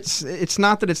 Well, it's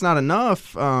not that it's not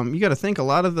enough. You got to think a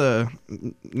lot of the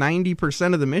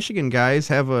 90% of the Michigan guys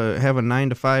have a 9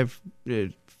 to 5.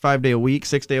 5 day a week,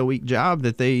 6 day a week job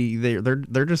that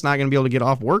they're just not going to be able to get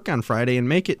off work on Friday and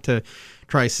make it to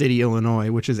Tri-City,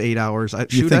 Illinois, which is 8 hours.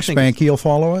 You think Spanky will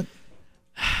follow it?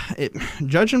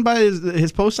 Judging by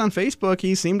his posts on Facebook,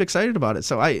 he seemed excited about it.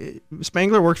 So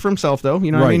Spangler works for himself, though.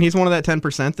 You know what I mean? He's one of that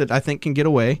 10% that I think can get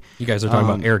away. You guys are talking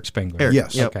about Eric Spangler. Eric,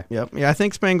 yes. Yep, okay. Yep. Yeah, I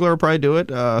think Spangler will probably do it.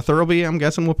 Thurlby, I'm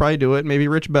guessing, will probably do it. Maybe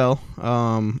Rich Bell.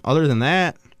 Other than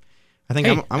that, I think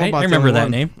I'm about I remember that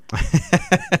name.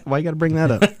 Why you got to bring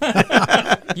that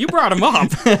up? You brought him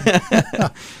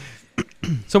up.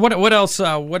 So what else?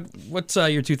 What's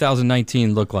your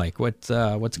 2019 look like? What's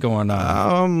going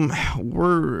on?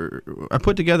 I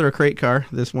put together a crate car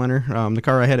this winter. The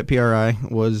car I had at PRI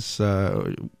was.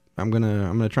 I'm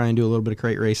gonna try and do a little bit of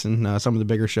crate racing. Some of the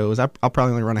bigger shows. I'll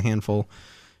probably only run a handful,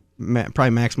 probably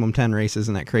maximum 10 races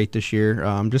in that crate this year,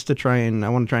 just to try and I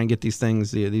want to try and get these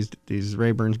things, these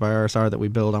Rayburns by RSR that we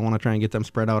build. I want to try and get them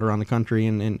spread out around the country,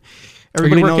 and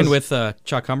everybody Are you working knows, with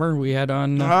Chuck Hummer we had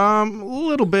on? a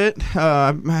little bit.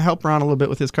 I helped Ron a little bit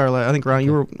with his car. I think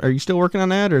Ron, are you still working on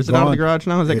that, or is it out of the garage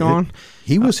now? Is it going?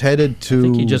 He was headed to. I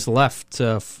think he just left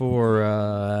for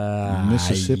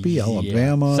Mississippi,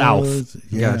 Alabama, south.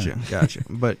 Yeah. Gotcha.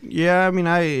 But yeah, I mean,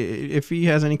 if he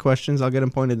has any questions, I'll get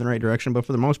him pointed in the right direction. But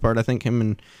for the most part, I think him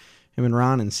and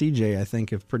Ron and CJ, I think,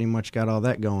 have pretty much got all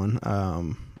that going.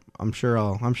 I'm sure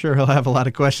he'll have a lot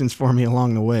of questions for me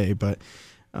along the way, but.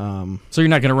 So you're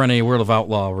not going to run any World of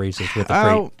Outlaw races with the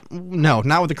crate? No,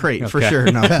 not with the crate, for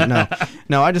sure.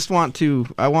 No. I just want to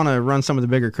run some of the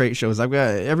bigger crate shows.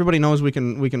 Everybody knows we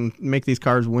can make these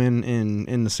cars win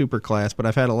in the super class, but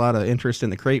I've had a lot of interest in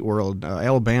the crate world.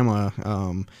 Alabama,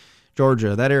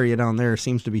 Georgia, that area down there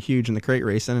seems to be huge in the crate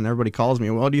racing, and everybody calls me,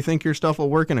 well, do you think your stuff will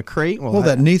work in a crate? Well,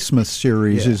 that Neesmith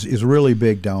series is really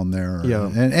big down there,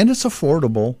 and it's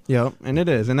affordable. Yeah, and it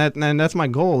is, and that's my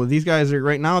goal. These guys are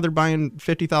right now they're buying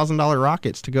 $50,000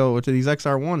 rockets to go to these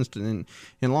XR1s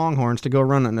in Longhorns to go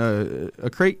run a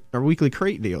crate or weekly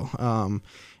crate deal. And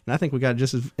I think we got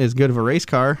just as good of a race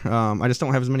car. I just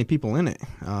don't have as many people in it.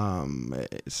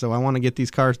 So I want to get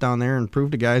these cars down there and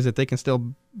prove to guys that they can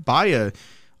still buy a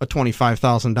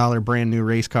 $25,000 brand new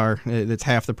race car that's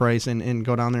half the price and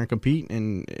go down there and compete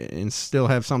and still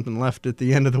have something left at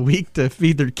the end of the week to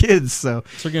feed their kids. So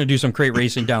we're going to do some crate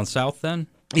racing down south then?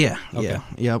 Yeah.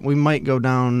 We might go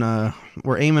down.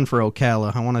 We're aiming for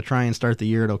Ocala. I want to try and start the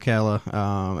year at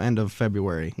Ocala end of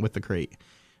February with the crate.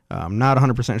 I'm not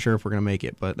 100% sure if we're going to make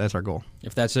it, but that's our goal.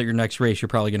 If that's your next race, you're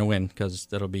probably going to win because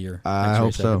that'll be your next I hope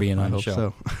race so. Being on I the hope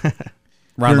show. so.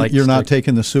 Ron, You're not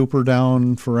taking the Super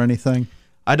down for anything?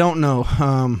 I don't know.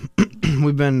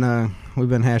 We've been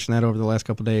hashing that over the last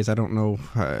couple of days. I don't know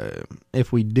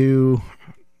if we do.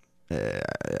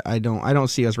 I don't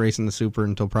see us racing the Super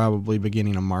until probably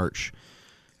beginning of March.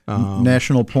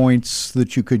 National points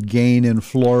that you could gain in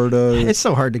Florida. It's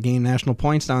so hard to gain national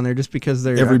points down there just because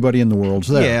everybody in the world's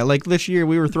there. Yeah, like this year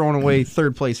we were throwing away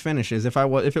third place finishes. If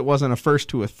it wasn't a first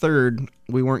to a third,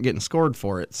 we weren't getting scored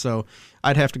for it. So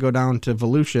I'd have to go down to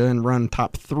Volusia and run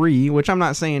top 3, which I'm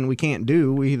not saying we can't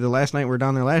do. The last night we were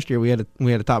down there last year, we had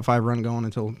a top 5 run going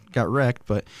until it got wrecked.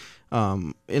 But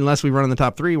unless we run in the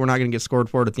top 3, we're not going to get scored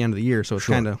for it at the end of the year. So it's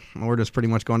we're just pretty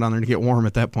much going down there to get warm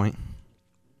at that point.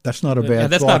 That's not a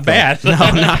bad That's thought, not bad. No,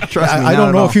 trust me. I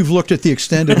don't know if you've looked at the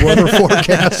extended weather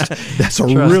forecast. That's a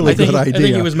really good idea. I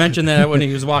think he was mentioning that when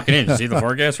he was walking in. See the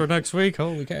forecast for next week?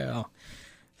 Holy cow.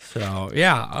 So,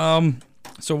 yeah.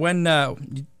 So when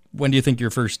do you think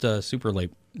your first Super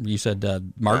Late? You said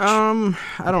March?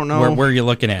 I don't know. Where are you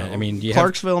looking at? I mean, do you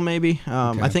Clarksville maybe.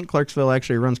 Okay. I think Clarksville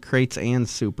actually runs crates and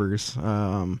supers.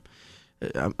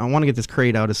 I want to get this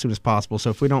crate out as soon as possible. So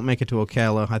if we don't make it to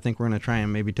Ocala, I think we're going to try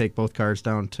and maybe take both cars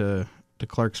down to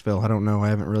Clarksville. I don't know. I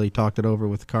haven't really talked it over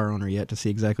with the car owner yet to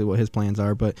see exactly what his plans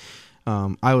are. But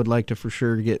I would like to for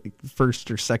sure get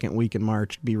first or second week in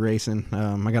March be racing.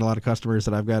 I got a lot of customers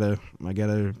that I got to.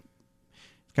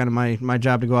 It's kind of my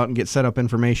job to go out and get setup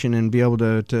information and be able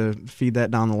to feed that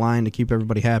down the line to keep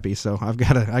everybody happy. So I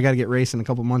got to get racing a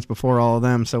couple months before all of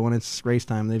them. So when it's race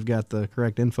time, they've got the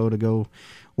correct info to go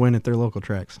win at their local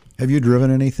tracks. Have you driven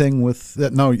anything with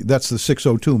that? No, that's the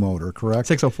 602 motor, correct?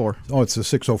 604. Oh, it's the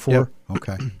 604? Yep.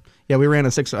 Okay. Yeah, I ran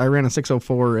a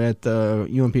 604 at the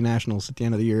UMP Nationals at the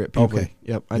end of the year at Peabody. Okay.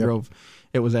 Yep, I drove.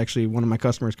 It was actually one of my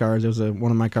customers' cars. It was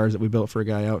one of my cars that we built for a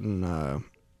guy out in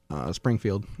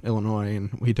Springfield, Illinois,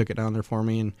 and he took it down there for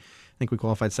me. And I think we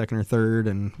qualified second or third,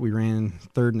 and we ran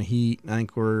third in the heat. I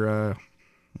think we're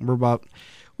about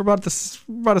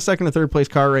a second or third place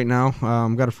car right now.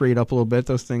 Got to free it up a little bit.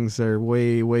 Those things are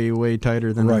way, way, way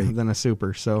tighter than a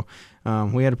Super. So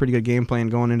we had a pretty good game plan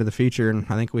going into the feature, and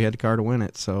I think we had the car to win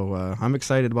it. So I'm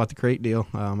excited about the crate deal.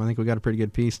 I think we got a pretty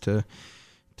good piece to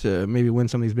maybe win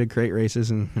some of these big crate races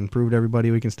and prove to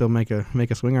everybody we can still make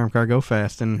a swing arm car go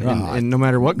fast and no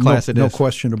matter what class it is. No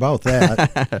question about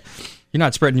that. You're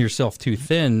not spreading yourself too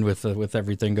thin with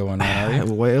everything going on, are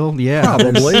you? Well, yeah,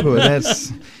 probably.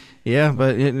 That's. Yeah,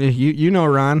 but you know,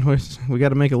 Ron, we got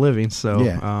to make a living.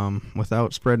 So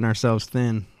without spreading ourselves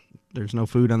thin, there's no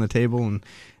food on the table and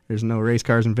there's no race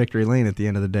cars in victory lane at the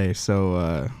end of the day.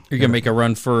 So you're gonna make a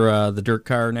run for the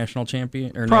DIRTcar national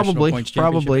champion or probably, national points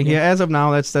championship? Probably. Yeah, as of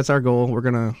now, that's our goal.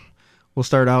 We'll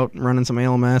start out running some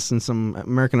ALMS and some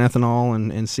American Ethanol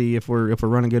and see if we're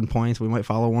running good in points. We might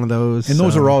follow one of those. And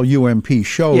those are all UMP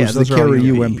shows. Yeah, that those are all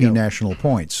carry UMP national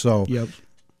points. So yep.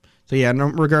 yeah, no,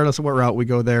 regardless of what route we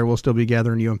go there, we'll still be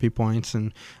gathering UMP points,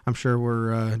 and I'm sure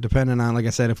we're depending on, like I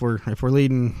said, if we're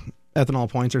leading ethanol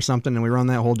points or something and we run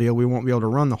that whole deal, we won't be able to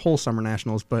run the whole Summer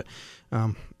Nationals, but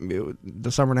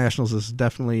the Summer Nationals is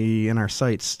definitely in our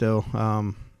sights still.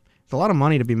 There's a lot of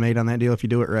money to be made on that deal if you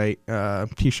do it right,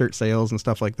 T-shirt sales and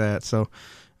stuff like that. So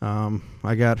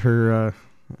I got her.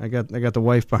 I got the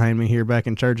wife behind me here, back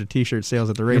in charge of T-shirt sales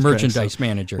at the racetrack. The merchandise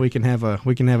manager. We can have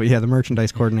the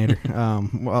merchandise coordinator.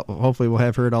 Well, hopefully we'll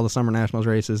have her at all the Summer Nationals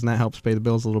races, and that helps pay the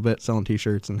bills a little bit, selling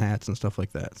T-shirts and hats and stuff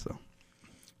like that.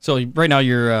 So right now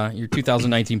your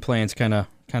 2019 plan's kind of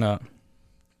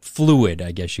fluid,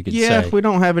 I guess you could say. Yeah, we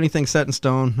don't have anything set in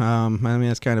stone. I mean,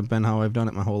 that's kind of been how I've done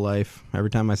it my whole life. Every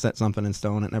time I set something in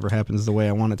stone, it never happens the way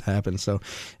I want it to happen. So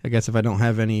I guess if I don't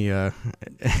have any no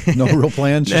real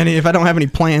plans, if I don't have any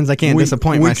plans, I can't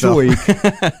disappoint myself.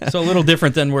 So a little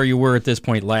different than where you were at this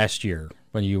point last year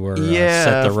when you were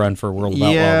set to run for World of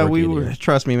Outlaw Rookie.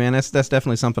 Trust me, man. That's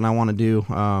definitely something I want to do.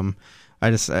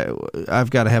 I've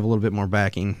got to have a little bit more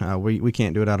backing. We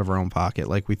can't do it out of our own pocket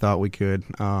like we thought we could.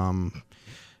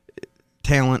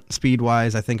 Talent,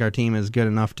 speed-wise, I think our team is good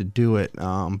enough to do it,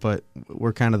 but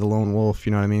we're kind of the lone wolf,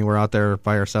 you know what I mean? We're out there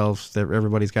by ourselves.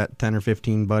 Everybody's got 10 or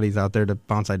 15 buddies out there to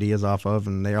bounce ideas off of,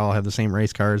 and they all have the same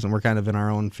race cars, and we're kind of in our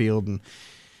own field, and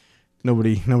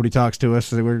nobody talks to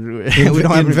us. We don't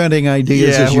have inventing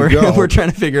ideas as you go. We're trying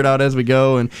to figure it out as we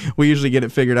go, and we usually get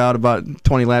it figured out about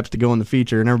 20 laps to go in the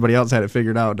feature, and everybody else had it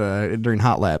figured out during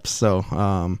hot laps,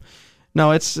 so...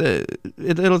 No, it's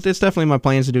definitely my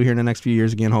plans to do here in the next few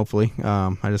years again, hopefully.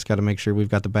 I just got to make sure we've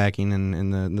got the backing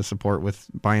and the support with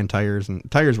buying tires, and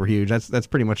tires were huge. That's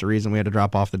pretty much the reason we had to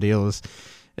drop off the deal is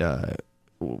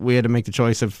we had to make the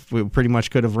choice of we pretty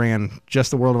much could have ran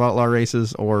just the World of Outlaw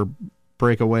races or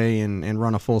break away and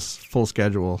run a full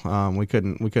schedule. We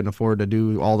couldn't afford to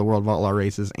do all the World of Outlaw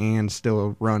races and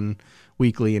still run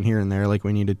weekly and here and there like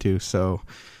we needed to, so...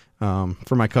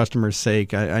 for my customers'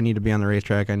 sake, I need to be on the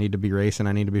racetrack. I need to be racing.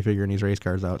 I need to be figuring these race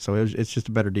cars out. So it's just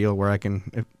a better deal where I can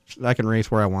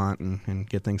race where I want and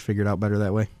get things figured out better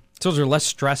that way. So is there less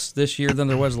stress this year than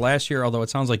there was last year? Although it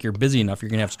sounds like you're busy enough, you're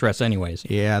going to have stress anyways.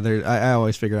 Yeah, I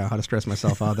always figure out how to stress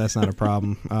myself out. That's not a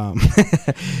problem.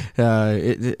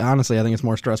 Honestly, I think it's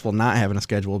more stressful not having a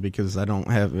schedule because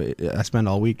I spend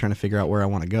all week trying to figure out where I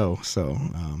want to go. So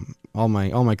all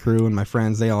my crew and my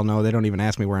friends, they all know. They don't even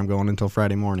ask me where I'm going until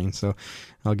Friday morning. So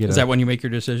I'll get. Is that when you make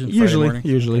your decision?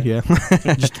 Usually, yeah.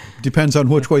 Just depends on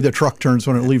which way the truck turns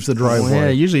when it leaves the driveway. Well, yeah,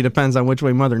 it usually depends on which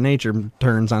way Mother Nature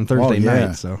turns on Thursday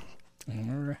night. So.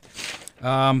 All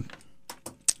right.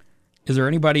 Is there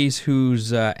anybody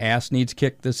whose ass needs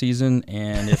kicked this season?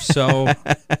 And if so,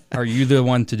 are you the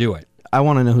one to do it? I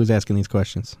want to know who's asking these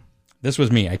questions. This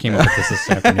was me. I came up with this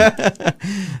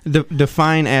afternoon.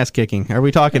 Define ass kicking. Are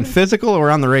we talking physical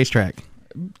or on the racetrack?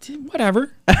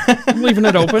 Whatever. I'm leaving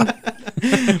it open.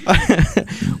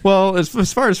 Well,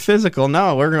 as far as physical,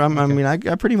 no.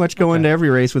 I pretty much go into every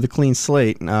race with a clean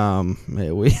slate. I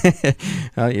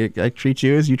treat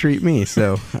you as you treat me.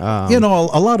 So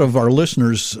a lot of our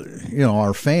listeners,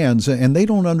 are fans, and they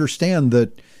don't understand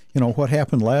that. What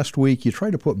happened last week, you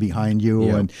try to put behind you,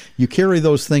 and you carry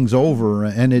those things over,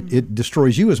 and it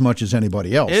destroys you as much as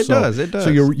anybody else. It does. So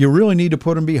you really need to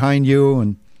put them behind you.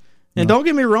 And don't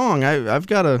get me wrong,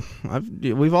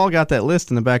 we've all got that list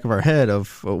in the back of our head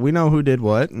of we know who did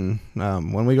what, and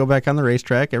when we go back on the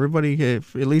racetrack, everybody,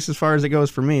 at least as far as it goes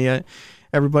for me,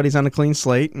 everybody's on a clean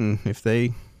slate, and if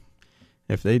they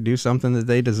do something that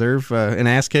they deserve an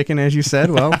ass kicking, as you said,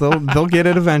 well, they'll get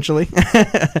it eventually.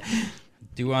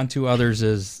 Do unto others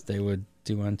as they would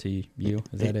do unto you.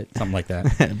 Is that it? Something like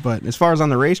that. But as far as on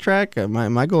the racetrack,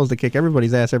 my goal is to kick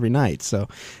everybody's ass every night. So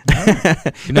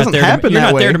you're not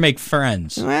there to make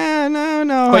friends.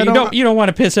 No. But you don't want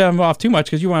to piss them off too much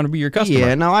because you want to be your customer.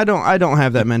 Yeah, no, I don't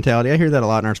have that mentality. I hear that a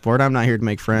lot in our sport. I'm not here to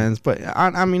make friends, but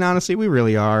I mean, honestly, we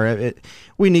really are.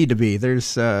 We need to be.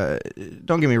 There's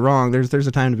don't get me wrong. There's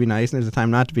a time to be nice and there's a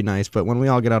time not to be nice. But when we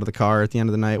all get out of the car at the end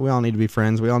of the night, we all need to be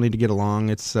friends. We all need to get along.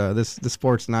 It's the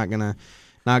sport's not gonna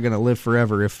live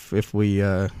forever if we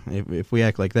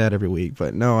act like that every week.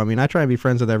 But no, I mean, I try and be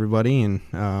friends with everybody, and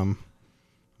I'm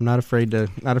not afraid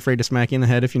to smack you in the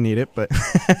head if you need it. But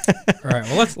all right,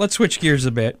 well, let's switch gears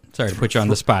a bit. Sorry to put you on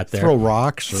the spot there. Throw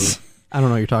rocks or. I don't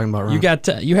know what you're talking about, Ron.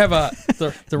 You have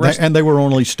the rest, and they were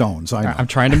only stones. I know. I'm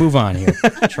trying to move on here.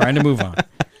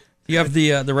 You have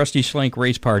the Rusty Schlenk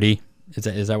race party.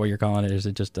 Is that what you're calling it? Is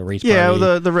it just a race party?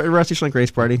 Yeah, the Rusty Schlenk race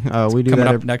party. We do coming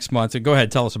that up next month. Go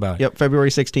ahead, tell us about it. Yep, February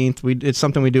 16th. It's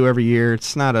something we do every year.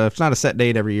 It's not a set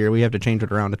date every year. We have to change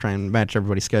it around to try and match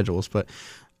everybody's schedules. But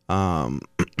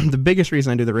The biggest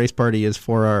reason I do the race party is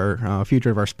for our future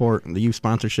of our sport, the youth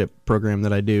sponsorship program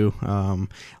that I do.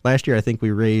 Last year, I think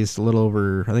we raised a little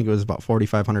over, I think it was about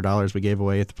 $4,500 we gave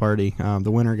away at the party.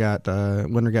 The winner got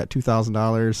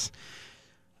 $2,000.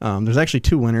 There's actually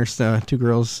two winners, two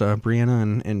girls,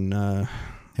 Brianna and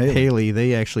Haley.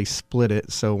 They actually split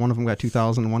it, so one of them got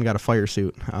 $2,000 and one got a fire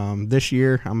suit. This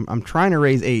year, I'm trying to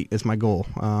raise $8,000 is my goal.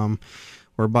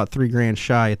 We're about $3,000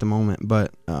 shy at the moment,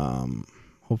 but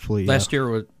hopefully. Last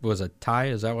year was a tie.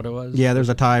 Is that what it was? Yeah, there's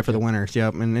a tie for the winners.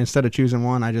 Yep, and instead of choosing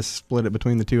one, I just split it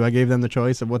between the two. I gave them the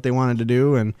choice of what they wanted to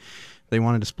do, and they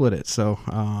wanted to split it. So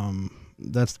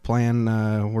that's the plan.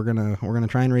 We're gonna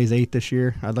try and raise $8,000 this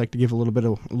year. I'd like to give a little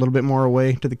bit more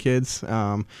away to the kids.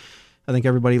 I think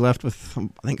everybody left with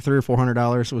 $300 or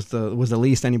 $400 was the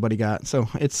least anybody got. So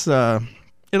it's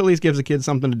it at least gives the kids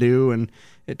something to do, and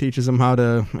it teaches them how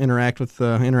to interact with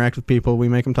people. We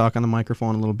make them talk on the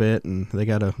microphone a little bit, and they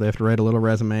have to write a little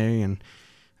resume. And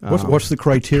what's the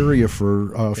criteria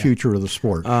for future of the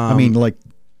sport? I mean, like,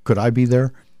 could I be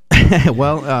there?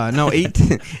 Well, no,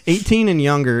 18 and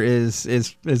younger is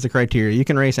the criteria. You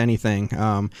can race anything.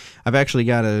 I've actually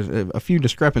got a few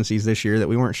discrepancies this year that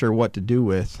we weren't sure what to do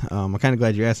with. I'm kind of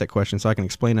glad you asked that question so I can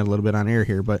explain it a little bit on air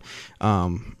here. But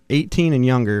 18 and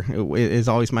younger is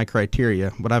always my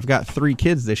criteria. But I've got 3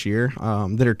 kids this year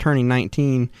that are turning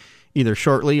 19 either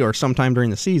shortly or sometime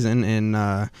during the season, and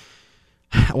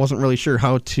I wasn't really sure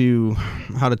how to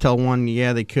tell one,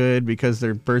 yeah, they could, because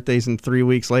their birthday's in 3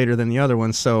 weeks later than the other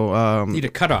one. So need a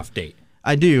cutoff date.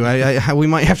 I do. We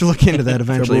might have to look into that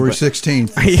eventually. February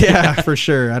 16th. Yeah, for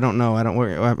sure. I don't know. I'm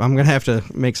going to have to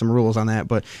make some rules on that.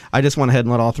 But I just went ahead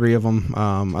and let all 3 of them.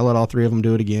 I let all 3 of them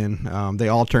do it again. They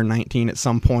all turned 19 at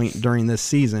some point during this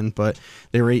season, but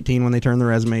they were 18 when they turned their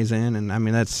resumes in. And I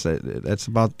mean, that's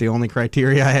about the only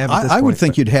criteria I have at this point. I would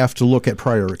think you'd have to look at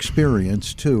prior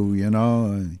experience too. You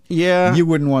know. Yeah. You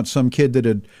wouldn't want some kid that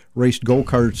had raced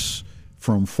go-karts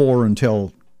from 4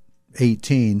 until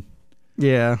 18.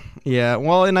 Yeah.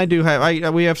 Well, and I do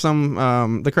have we have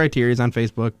some the criteria is on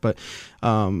Facebook, but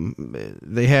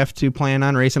they have to plan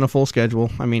on racing a full schedule.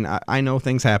 I mean, I know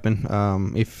things happen.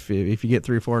 If you get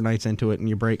 3 or 4 nights into it and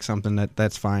you break something,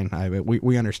 that's fine.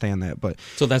 We understand that. But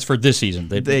so that's for this season.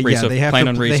 They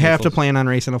have to plan on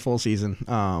racing a full season.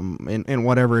 In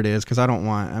whatever it is, because I don't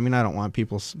want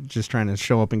people just trying to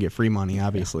show up and get free money.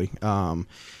 Obviously.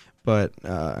 But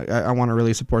I want to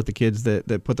really support the kids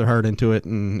that put their heart into it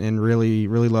and really,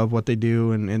 really love what they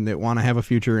do and that want to have a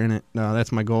future in it.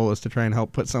 That's my goal, is to try and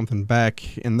help put something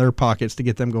back in their pockets to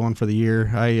get them going for the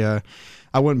year. I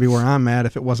wouldn't be where I'm at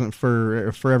if it wasn't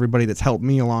for everybody that's helped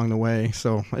me along the way.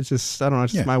 So it's just, I don't know,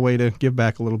 it's just my way to give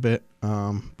back a little bit.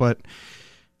 But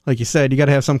like you said, you got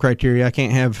to have some criteria. I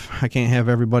can't have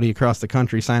everybody across the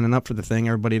country signing up for the thing.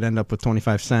 Everybody'd end up with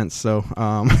 25 cents. So,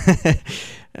 well,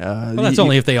 that's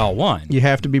only if they all won. You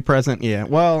have to be present. Yeah.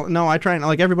 Well, no, I try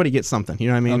and everybody gets something. You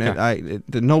know what I mean?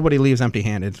 Okay. Nobody leaves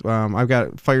empty-handed. I've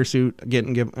got a fire suit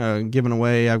given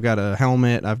away. I've got a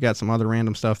helmet. I've got some other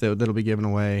random stuff that'll be given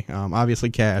away. Obviously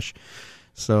cash.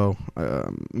 So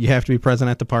you have to be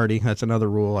present at the party. That's another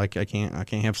rule. I can't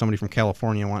have somebody from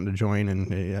California wanting to join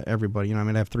and everybody. You know, I'm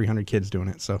gonna have 300 kids doing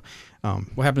it. So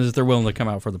what happens if they're willing to come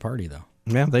out for the party though?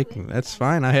 Yeah, that's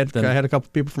fine. I had a couple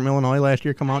people from Illinois last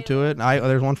year come out to it.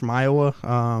 There's one from Iowa.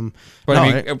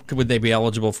 Would they be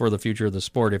eligible for the future of the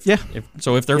sport?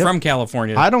 If they're from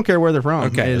California, I don't care where they're from.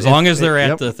 Okay, as long as they're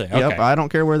at the thing. Okay. Yep, I don't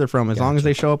care where they're from, as long as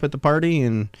they show up at the party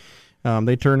and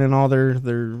they turn in all their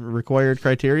required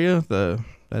criteria.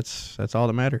 That's all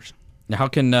that matters. Now, how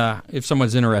can if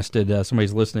someone's interested,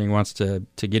 somebody's listening, wants to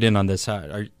get in on this,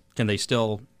 can they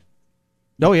still?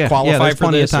 Oh yeah, qualify there's for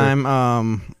plenty this, of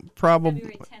time.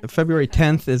 Probably February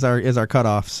 10th is our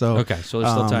cutoff. So okay, so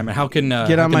there's still time. And how can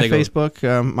get on my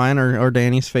Facebook, mine or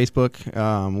Danny's Facebook?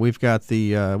 We've got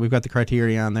the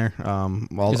criteria on there.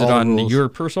 Is it on your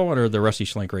personal one or the Rusty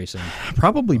Schlenk Racing?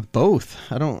 Probably both.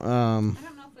 I don't know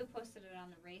if we posted it on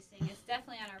the racing. It's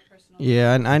definitely on our personal.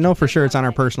 Yeah, and I know for sure it's on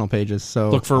our personal pages. So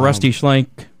look for Rusty Schlenk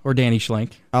or Danny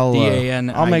Schlenk.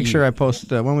 I'll make sure I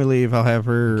post when we leave. I'll have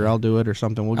her. Okay. I'll do it or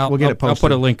something. We'll get it posted. I'll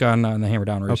put a link on the Hammer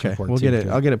Down Racing Report. We'll get it.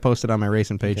 I'll get it posted on my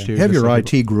racing page too. Have your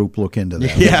IT group look into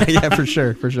that. Yeah, for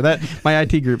sure. That my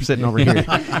IT group's sitting over here.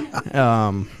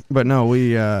 But no,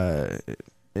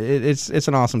 it's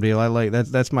an awesome deal. I like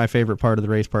that's my favorite part of the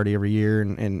race party every year,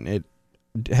 and it.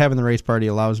 Having the race party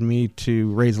allows me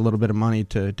to raise a little bit of money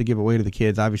to give away to the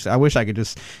kids. Obviously, I wish I could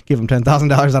just give them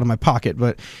 $10,000 out of my pocket,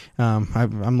 but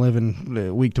I'm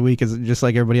living week to week just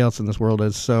like everybody else in this world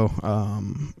is. So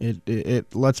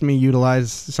it lets me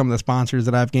utilize some of the sponsors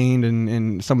that I've gained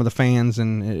and some of the fans,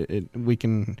 and we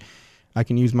can I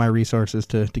can use my resources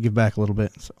to give back a little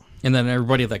bit. So. And then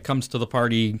everybody that comes to the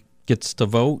party gets to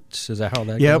vote? Is that how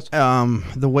that goes? Yep.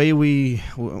 The way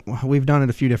we've done it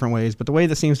a few different ways, but the way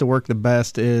that seems to work the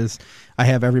best is I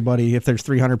have everybody, if there's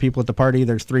 300 people at the party,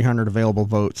 there's 300 available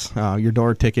votes. Your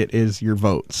door ticket is your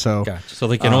vote. So gotcha. So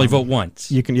they can only vote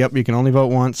once. You can only vote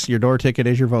once. Your door ticket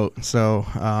is your vote. So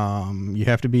you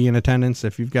have to be in attendance.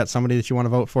 If you've got somebody that you want to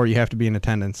vote for, you have to be in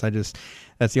attendance.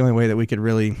 That's the only way that we could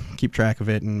really keep track of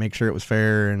it and make sure it was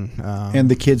fair. And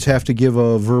the kids have to give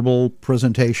a verbal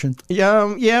presentation?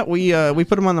 Yeah. We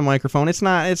put them on the microphone. It's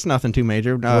nothing too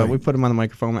major. Right. We put them on the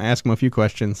microphone and ask them a few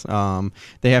questions.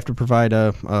 They have to provide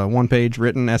a one-page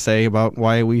written essay about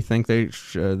why we think they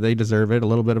deserve it, a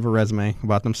little bit of a resume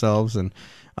about themselves, and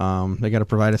they got to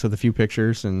provide us with a few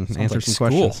pictures and answer some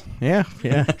questions. Yeah.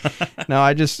 No,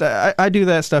 I do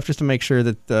that stuff just to make sure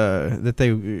that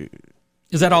they.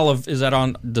 Is that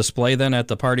on display then at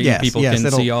the party? Yes, people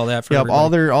can see all that for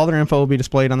everybody? All their info will be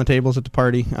displayed on the tables at the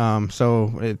party.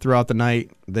 So throughout the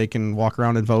night, they can walk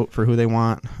around and vote for who they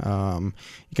want. You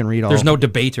can read all. There's no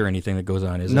debate or anything that goes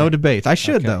on, is there? No debate. I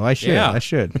should, though. I should. Yeah. I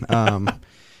should.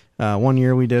 One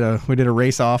year we did a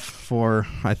race off for,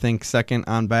 I think, second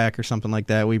on back or something like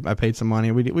that. I paid some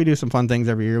money. We do some fun things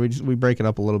every year. We break it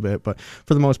up a little bit, but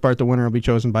for the most part, the winner will be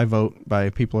chosen by vote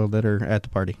by people that are at the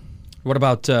party. What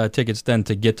about tickets then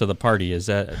to get to the party? Is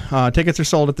that tickets are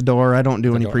sold at the door. I don't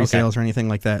do any pre-sales or anything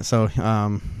like that. So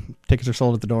tickets are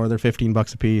sold at the door. They're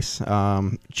 $15 a piece.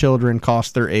 Children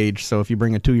cost their age. So if you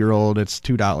bring a 2-year-old, it's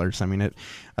 $2. I mean, I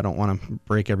don't want to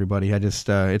break everybody. I just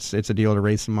it's a deal to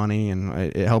raise some money, and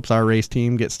it helps our race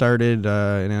team get started,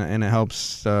 and it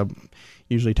helps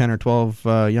usually 10 or 12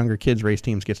 younger kids race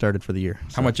teams get started for the year.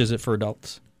 So. How much is it for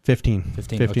adults? 15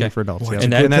 okay. for adults. Boy, yeah.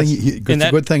 It's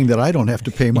a good thing that I don't have to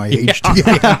pay my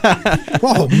HTA.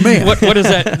 Oh man! What does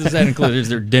that include? Is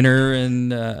there dinner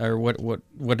and or what?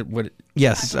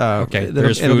 Yes. Okay.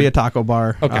 It'll be a taco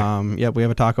bar. Okay. We have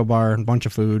a taco bar and a bunch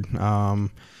of food.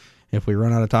 If we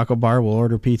run out of taco bar, we'll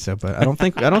order pizza. But I don't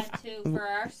for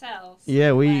ourselves.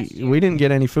 Yeah, we didn't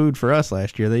get any food for us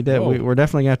last year. They did. We're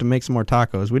definitely gonna have to make some more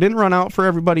tacos. We didn't run out for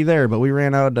everybody there, but we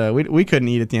ran out. We couldn't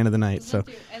eat at the end of the night, so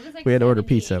we had to order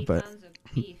pizza. But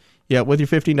yeah, with your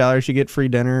 $15, you get free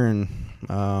dinner and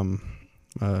a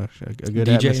good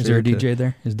DJ. atmosphere. Is there a DJ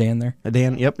there? Is Dan there?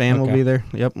 Dan. Yep, Dan will be there.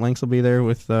 Yep, Lynx will be there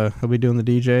with. He'll be doing the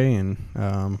DJ,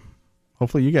 and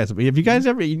hopefully you guys will be. Have you guys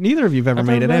neither of you've ever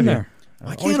made it, have you?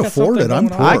 I can't afford it. I'm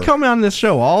poor. I come on this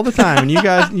show all the time, and you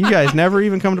guys never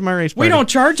even come to my race party. We don't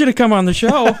charge you to come on the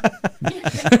show. You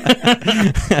have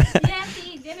to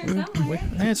eat dinner somewhere.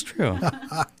 That's true.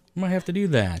 I might have to do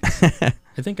that.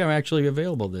 I think I'm actually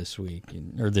available this week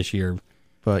or this year.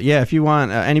 But yeah, if you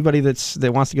want anybody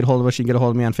that wants to get a hold of us, you can get a hold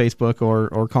of me on Facebook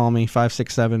or call me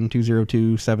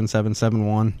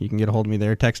 567-202-7771. You can get a hold of me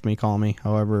there. Text me, call me,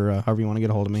 however you want to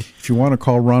get a hold of me. If you want to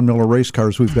call Ron Miller Race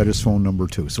Cars, we've got his phone number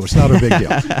too, so it's not a big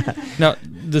deal. Now,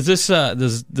 does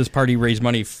this party raise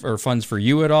money or funds for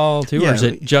you at all too, or is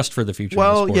it just for the future?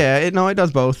 Well, of the sport? yeah, it does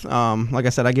both. Like I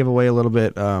said, I give away a little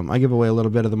bit. I give away a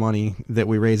little bit of the money that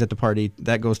we raise at the party.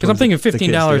 That goes because I'm thinking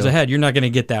 $15 a head. You're not going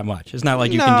to get that much. It's not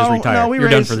like you can just retire. No,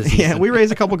 you're done for the season. Yeah, we raise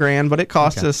a couple grand, but it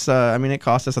costs us. It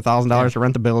cost us $1,000 to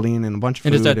rent the building and a bunch of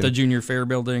food. And is that the Junior Fair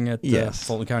building at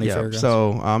Fulton County Fairgrounds?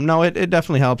 So no, it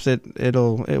definitely helps. It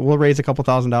will raise a couple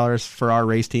 $1,000s for our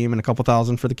race team and a couple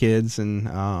 $1,000 for the kids,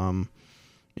 and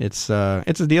it's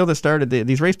a deal that started.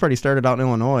 These race parties started out in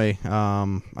Illinois.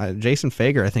 Jason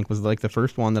Fager, I think, was like the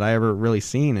first one that I ever really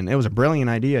seen, and it was a brilliant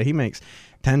idea. He makes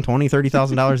 $10,000, $20,000,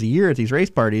 $30,000 a year at these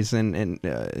race parties, and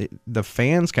the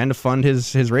fans kind of fund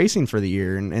his racing for the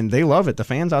year, and they love it. The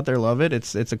fans out there love it.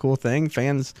 It's a cool thing.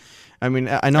 Fans, I mean,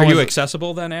 I know. Are you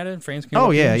accessible then at it? Fans can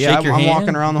I'm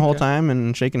walking around the whole time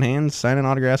and shaking hands, signing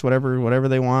autographs, whatever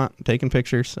they want, taking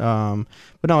pictures. But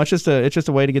no, it's just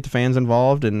a way to get the fans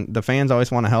involved, and the fans always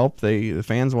want to help. The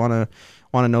fans want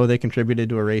to know they contributed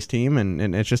to a race team,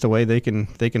 and it's just a way they can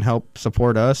help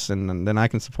support us, and then I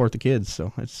can support the kids.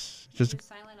 So it's just a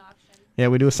silent auction. Yeah,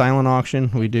 we do a silent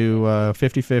auction. We do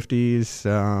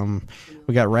 50-50s.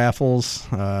 We got raffles.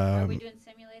 Are we doing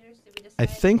simulators? Did we decide? I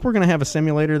think we're going to have a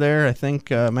simulator there. I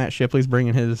think Matt Shipley's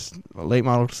bringing his late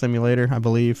model simulator, I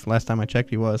believe. Last time I checked,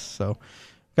 he was. So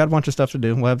got a bunch of stuff to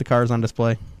do. We'll have the cars on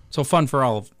display. So fun for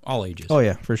all ages. Oh,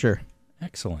 yeah, for sure.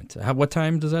 Excellent. What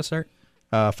time does that start?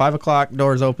 5 o'clock,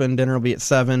 doors open. Dinner will be at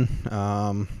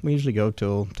 7. We usually go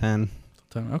till 10.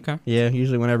 Okay. Yeah,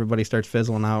 usually when everybody starts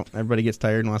fizzling out, everybody gets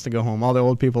tired and wants to go home. All the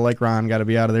old people like Ron got to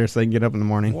be out of there so they can get up in the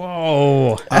morning.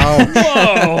 Whoa.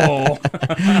 Whoa.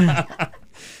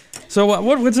 So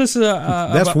what's this?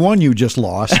 That's one you just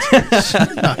lost.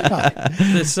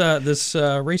 This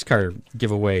race car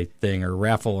giveaway thing or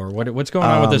raffle or what's going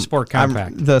on with the Sport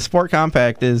Compact? The Sport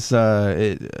Compact is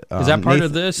that part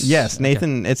of this? Yes,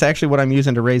 Nathan. Okay. It's actually what I'm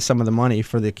using to raise some of the money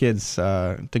for the kids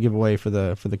to give away for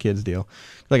the kids deal.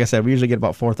 Like I said, we usually get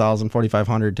about 4,000,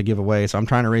 4,500 to give away. So I'm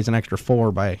trying to raise an extra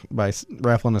 4 by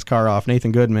raffling this car off.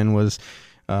 Nathan Goodman was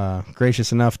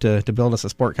gracious enough to build us a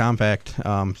Sport Compact.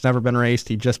 It's never been raced.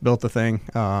 He just built the thing,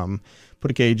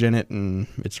 put a cage in it, and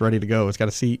it's ready to go. It's got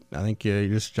a seat. I think you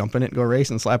just jump in it and go race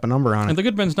and slap a number on it. And the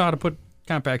Goodmans know how to put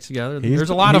compacts together. There's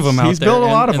a lot of them out there. He's built a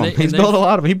lot of them. He's built a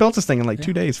lot of them. He built this thing in like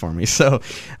 2 days for me. So,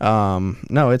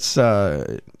 no, it's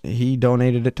he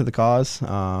donated it to the cause.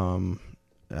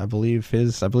 I believe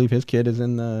his kid is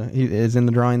in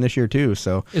the drawing this year too.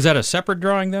 So is that a separate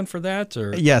drawing then for that?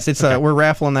 Or yes, it's okay. We're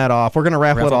raffling that off. We're going to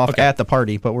raffle it off at the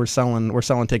party, but we're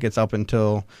selling tickets up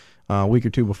until a week or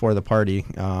two before the party,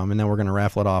 and then we're going to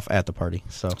raffle it off at the party.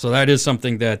 So that is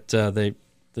something that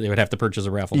they would have to purchase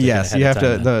a raffle ticket. Yes, you have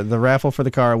to. The raffle for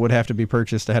the car would have to be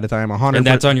purchased ahead of time. 100. And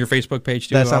that's on your Facebook page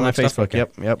too. That's on my Facebook. Okay.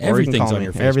 Yep. Everything's on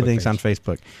your Facebook. Everything's page. on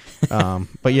Facebook.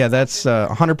 But yeah, that's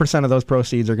 100% of those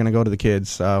proceeds are going to go to the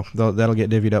kids. That'll get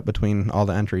divvied up between all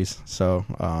the entries. So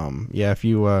yeah, if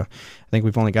you, I think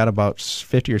we've only got about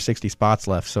 50 or 60 spots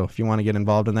left. So if you want to get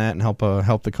involved in that and help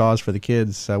the cause for the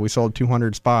kids, we sold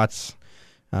 200 spots.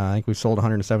 I think we've sold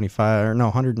 175 or no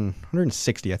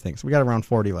 160. I think so. We got around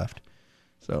 40 left.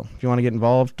 So if you want to get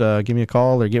involved, give me a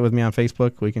call or get with me on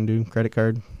Facebook. We can do credit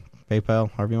card, PayPal,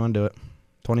 however you want to do it.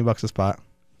 $20 a spot.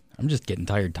 I'm just getting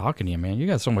tired talking to you, man. You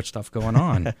got so much stuff going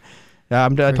on. Yeah,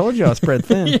 I told you I was spread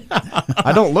thin. Yeah.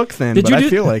 I don't look thin, but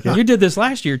I feel like it. You did this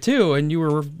last year too, and you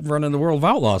were running the World of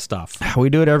Outlaw stuff.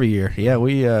 We do it every year. Yeah,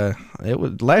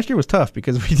 last year was tough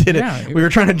because we did it. We were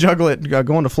trying to juggle it,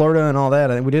 going to Florida and all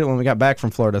that. I think we did it when we got back from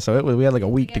Florida, so we had like a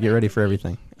week to get ready for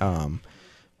everything.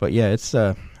 But yeah, it's.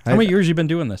 How many years you been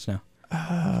doing this now?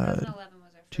 2011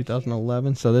 was our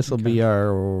 2011. So this will be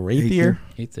our eighth year.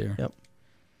 Eighth year. Yep.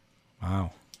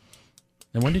 Wow.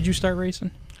 And when did you start racing?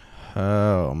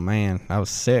 Oh man, I was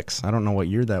 6. I don't know what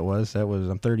year that was.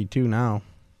 I'm 32 now.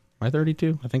 Am I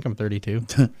 32? I think I'm 32.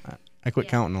 I quit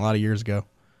counting a lot of years ago.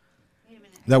 Wait a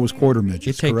minute. That was quarter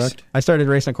midgets, correct? I started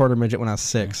racing a quarter midget when I was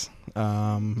 6.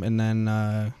 And then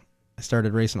I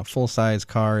started racing a full size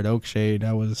car at Oakshade.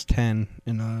 I was 10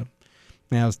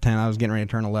 I was 10. I was getting ready to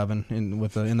turn 11 in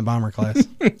the bomber class.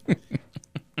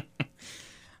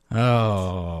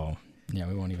 Oh, yeah,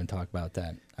 we won't even talk about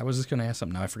that. I was just going to ask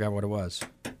something. Now I forgot what it was.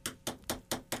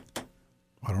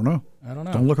 I don't know.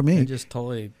 Don't look at me. I just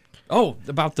totally. Oh,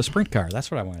 about the sprint car.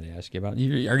 That's what I wanted to ask you about. Are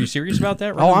you serious about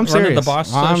that? I'm serious. The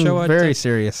boss I'm show very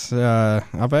serious.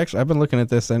 I've been looking at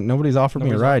this and nobody's offered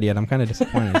me a ride yet. I'm kind of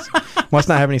disappointed. Must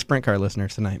not have any sprint car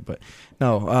listeners tonight, but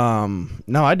no,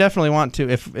 I definitely want to.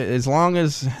 As long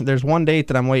as there's one date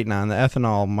that I'm waiting on, the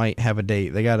ethanol might have a date.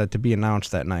 They got it to be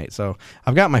announced that night, so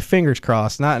I've got my fingers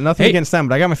crossed. Nothing against them,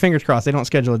 but I got my fingers crossed. They don't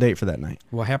schedule a date for that night.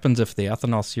 What happens if the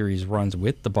ethanol series runs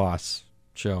with the boss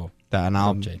show? Then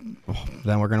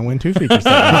we're going to win 2 features.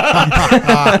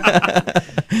 The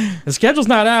schedule's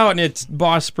not out, and it's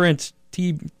boss sprint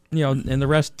and the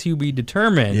rest to be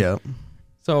determined. Yeah.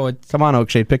 So come on,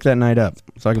 Oakshade, pick that night up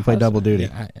so I can play double duty.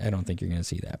 Yeah, I don't think you're going to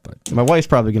see that, but my wife's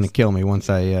probably going to kill me once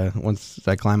I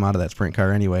climb out of that sprint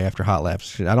car anyway after hot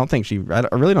laps. I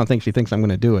really don't think she thinks I'm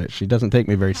going to do it. She doesn't take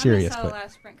me very serious. I sell a lot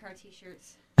of sprint car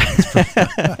T-shirts.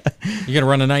 You got to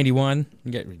run a 91.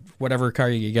 You get whatever car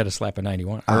you got to slap a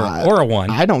 91 or a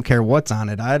 1. I don't care what's on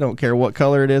it. I don't care what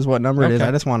color it is, what number it is.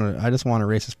 I just want to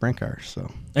race a sprint car.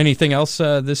 So anything else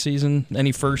this season?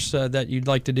 Any firsts that you'd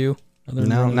like to do?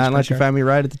 No, not unless you find me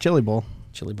right at the Chili Bowl.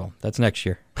 Chili Bowl. That's next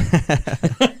year.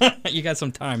 You got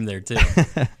some time there too.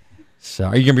 So,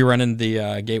 are you gonna be running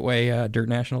the Gateway Dirt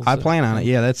Nationals? I plan on it.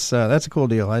 Yeah, that's a cool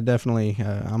deal. I definitely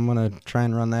I'm gonna try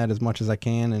and run that as much as I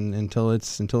can, and until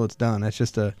it's done.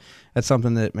 That's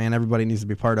something that, man, everybody needs to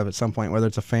be part of at some point, whether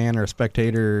it's a fan or a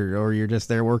spectator or you're just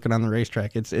there working on the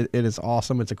racetrack. It is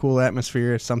awesome. It's a cool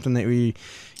atmosphere. It's something that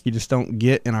you just don't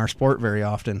get in our sport very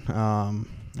often.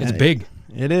 It's big.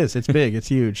 It is. It's big. It's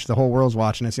huge. The whole world's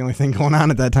watching. It's the only thing going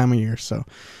on at that time of year. So.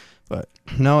 But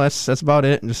no, that's about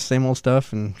it. Just same old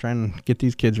stuff and trying to get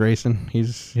these kids racing.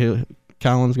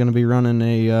 Colin's going to be running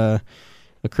a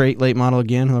crate late model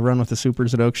again. He'll run with the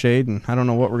supers at Oakshade, and I don't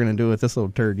know what we're going to do with this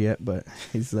little turd yet, but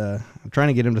he's I'm trying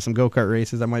to get him to some go-kart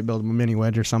races. I might build him a mini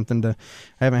wedge or something. I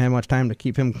haven't had much time to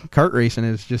keep him kart racing.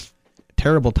 It's just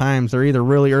terrible times. They're either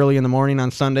really early in the morning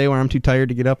on Sunday where I'm too tired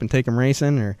to get up and take him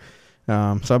racing, or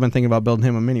So I've been thinking about building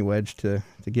him a mini wedge to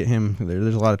get him.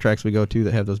 There's a lot of tracks we go to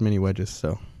that have those mini wedges.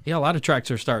 So yeah, a lot of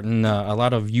tracks are starting. A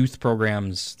lot of youth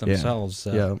programs themselves.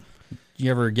 Yeah.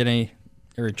 You ever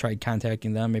tried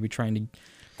contacting them? Maybe trying to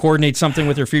coordinate something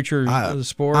with their future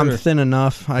sport? I'm thin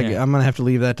enough. I'm gonna have to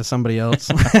leave that to somebody else.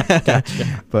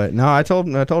 Gotcha. But no, I told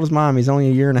his mom he's only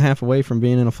a year and a half away from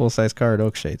being in a full-size car at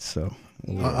Oakshades. So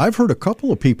I've heard a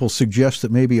couple of people suggest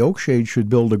that maybe Oakshade should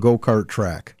build a go-kart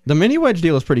track. the mini wedge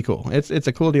deal is pretty cool. It's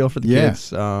a cool deal for the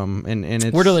kids. And it's,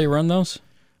 where do they run those?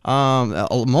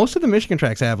 Most of the Michigan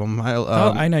tracks have them.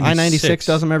 I-96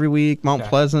 does them every week. Mount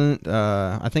Pleasant,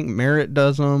 I think Merritt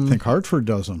does them. I think Hartford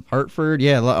does them. Hartford,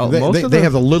 yeah. They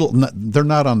have a little. They're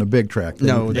not on the big track.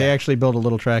 They actually build a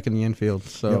little track in the infield.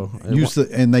 So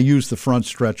they use the front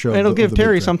stretch of. It'll give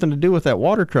Terry something to do with that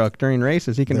water truck during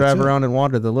races. He can drive around and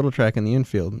water the little track in the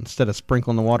infield instead of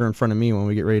sprinkling the water in front of me when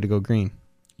we get ready to go green.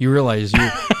 You realize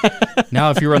now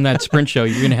if you run that sprint show,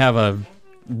 you're going to have a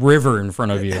river in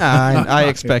front of you. I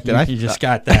expect it. You just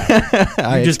got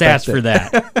that. You just asked for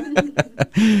that.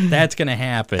 That's going to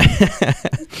happen.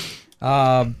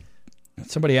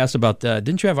 Somebody asked about,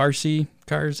 didn't you have RC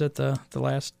cars at the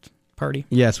last party?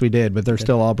 Yes, we did, but they're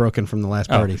still all broken from the last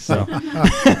party. So, all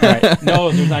right.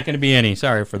 No, there's not going to be any.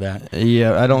 Sorry for that.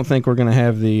 Yeah, I don't think we're going to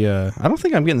have the. I don't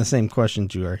think I'm getting the same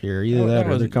questions you are here. Either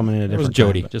or they're coming in a different. It was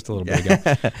Jody, time, just a little bit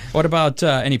ago. What about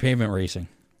any pavement racing?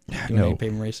 No. Any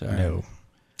pavement racing? Right. No.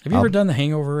 Have you ever done the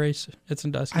hangover race at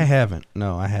Sandusky? I haven't.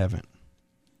 No, I haven't.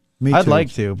 Me I'd too.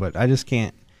 like to, but I just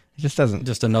can't. It just doesn't.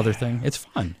 Just another thing. It's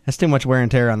fun. That's too much wear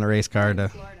and tear on the race car.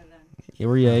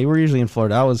 We're usually in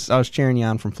Florida. I was cheering you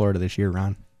on from Florida this year,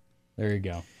 Ron. There you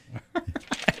go.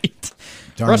 Right.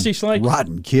 Darn Rusty Schlenk.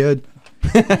 Rotten kid.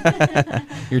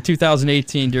 Your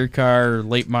 2018 DIRTcar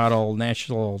late model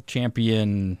national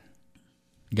champion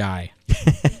guy.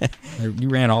 You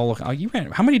ran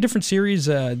how many different series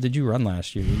did you run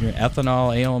last year? You ran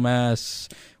Ethanol, ALMS,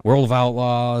 World of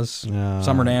Outlaws,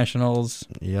 Summer Nationals.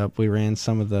 Yep, we ran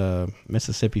some of the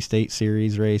Mississippi State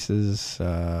Series races.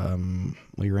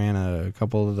 We ran a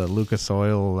couple of the Lucas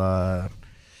Oil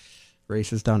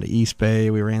races down to East Bay.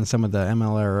 We ran some of the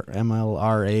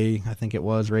MLRA, I think it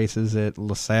was, races at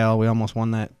LaSalle. We almost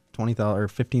won that 20,000 or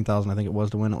 15,000, I think it was,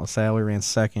 to win at LaSalle. We ran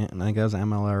second, and I think that was an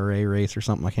MLRA race or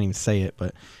something. I can't even say it,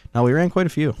 but no, we ran quite a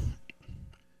few.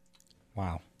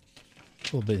 Wow, a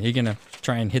little bit. You're gonna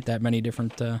try and hit that many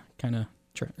different kind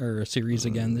of series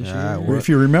again this year? Well, if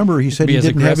you remember, he said he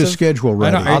didn't have his schedule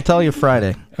ready. I'll tell you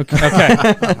Friday. Okay.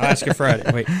 I'll ask you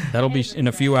Friday. Wait, that'll be in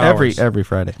a few hours. Every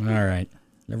Friday. All right.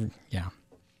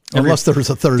 Unless there's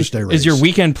a Thursday race. Is your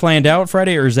weekend planned out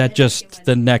Friday, or is that just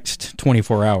the next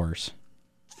 24 hours?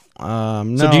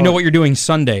 No. So do you know what you're doing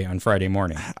Sunday on Friday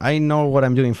morning? I know what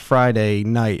I'm doing Friday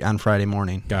night on Friday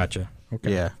morning. Gotcha.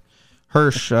 Okay. Yeah.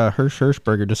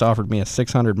 Hirschberger just offered me a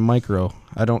 600 micro.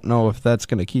 I don't know if that's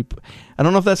going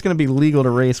to be legal to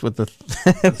race with the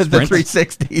the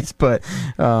 360s, but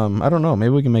I don't know.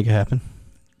 Maybe we can make it happen.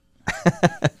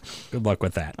 Good luck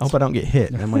with that. I hope I don't get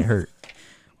hit. That might hurt.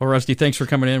 Well, Rusty, thanks for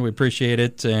coming in. We appreciate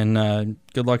it, and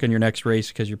good luck on your next race,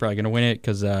 because you're probably going to win it,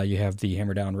 because you have the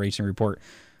Hammer Down Racing Report.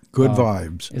 Good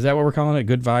vibes. Is that what we're calling it?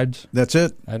 Good vibes? That's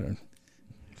it. I don't.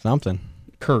 Something.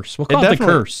 Curse. We'll call it the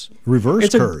curse. Reverse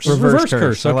curse. Reverse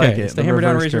curse. Okay. I like it. It's the Hammer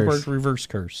Down Racing Report reverse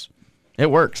curse. It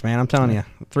works, man. I'm telling you.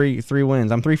 Three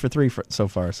wins. I'm 3 for 3 so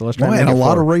far. So let's try. And a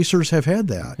lot of racers have had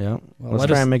that. Yeah. Well, let's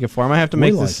try and make it 4. I might have to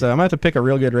make this. I might have to pick a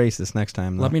real good race this next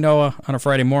time, though. Let me know on a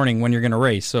Friday morning when you're going to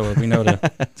race, so we know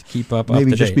to keep up. Maybe up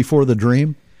to just date. before the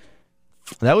Dream.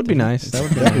 That would be nice.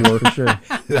 That would work for sure.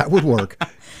 That would work.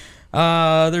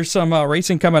 There's some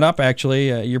racing coming up,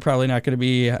 actually. You're probably not going to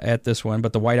be at this one,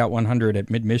 but the Whiteout 100 at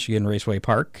Mid-Michigan Raceway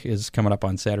Park is coming up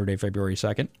on Saturday, February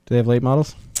 2nd. Do they have late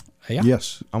models? Yeah.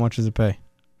 Yes. How much does it pay?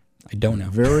 I don't know.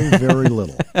 Very, very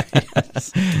little.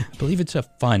 Yes. I believe it's a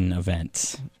fun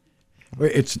event.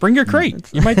 It's Bring your crate.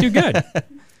 You might do good.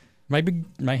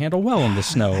 Might handle well in the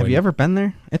snow. Have you ever been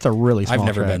there? It's a really small I've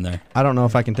never track. been there. I don't know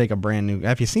if I can take a brand new.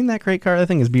 Have you seen that crate car? That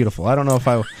thing is beautiful. I don't know if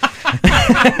I.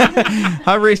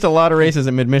 I've raced a lot of races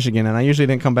at Mid-Michigan, and I usually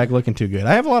didn't come back looking too good.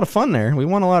 I have a lot of fun there. We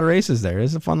won a lot of races there.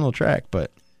 It's a fun little track,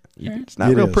 but it's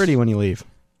not real pretty when you leave.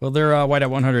 Well, their Whiteout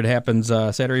 100 happens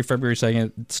Saturday, February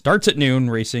 2nd. It starts at noon.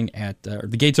 Racing at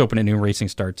the gates open at noon. Racing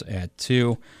starts at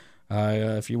 2.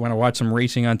 If you want to watch some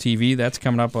racing on TV, that's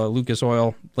coming up. Lucas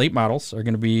Oil late models are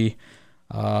going to be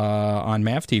on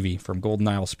MAV TV from Golden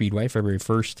Isle Speedway, February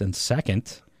 1st and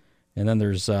 2nd. And then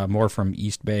there's more from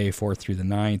East Bay, 4th through the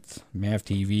 9th, MAV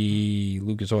TV,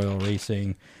 Lucas Oil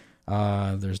Racing.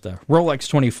 There's the Rolex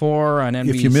 24 on NBC.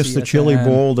 If you missed the Chili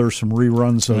Bowl, there's some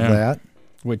reruns of that.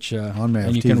 Which on MAV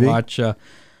and you TV. can watch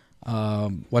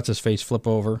what's his face flip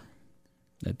over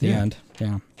at the end.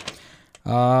 Yeah.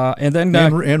 And then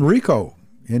and Rico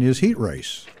in his heat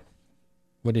race.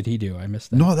 What did he do? I missed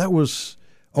that. No, that was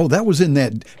in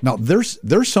that. Now there's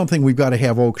something we've got to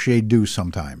have Oakshade do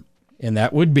sometime. And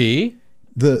that would be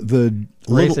the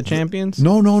Race of Champions?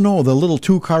 No. The little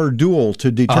 2-car duel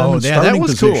to determine starting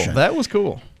position. Cool. That was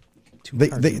cool.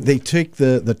 They take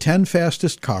the 10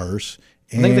 fastest cars.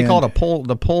 I think they call it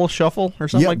the pole shuffle or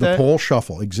something like that. Yeah, the pole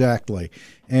shuffle, exactly.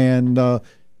 And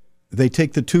they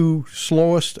take the 2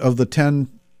 slowest of the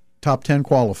top 10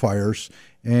 qualifiers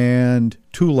and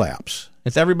 2 laps.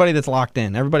 It's everybody that's locked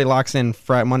in. Everybody locks in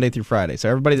Monday through Friday. So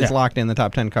everybody that's locked in the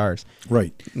top 10 cars.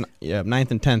 Right. Yeah, 9th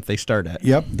and 10th they start at.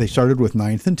 Yep, they started with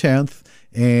 9th and 10th,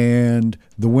 and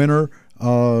the winner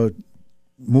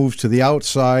moves to the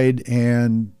outside,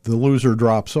 and the loser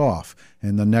drops off,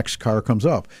 and the next car comes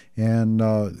up. And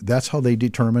that's how they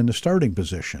determine the starting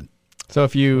position. So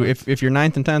if you're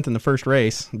 9th and 10th in the first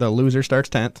race, the loser starts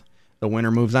 10th, the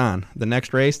winner moves on. The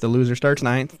next race, the loser starts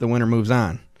 9th, the winner moves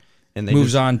on. And they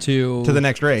moves on to the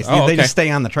next race. Oh, they just stay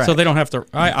on the track. So they don't have to.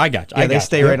 I got you. Yeah, they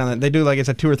stay right on the. They do like it's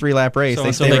a 2 or 3 lap race.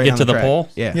 So they get to the pole.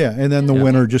 Yeah, yeah, and then the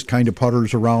winner just kind of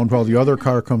putters around while the other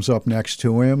car comes up next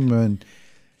to him. And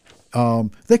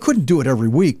they couldn't do it every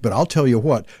week, but I'll tell you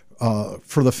what,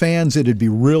 for the fans, it'd be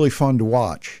really fun to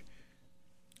watch.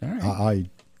 All right.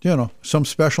 Some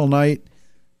special night.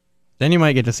 Then you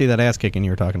might get to see that ass kicking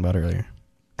you were talking about earlier.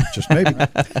 Just maybe.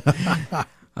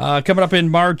 Coming up in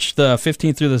March, the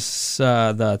 15th through the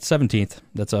 17th.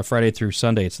 That's Friday through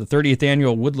Sunday. It's the 30th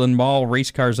annual Woodland Mall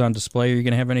Race Cars on Display. Are you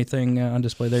going to have anything on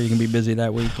display there? You can be busy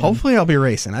that week. Hopefully, I'll be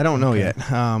racing. I don't know yet.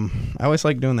 I always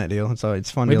like doing that deal. So it's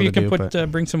fun. Maybe you can do,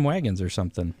 bring some wagons or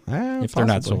something if possibly. they're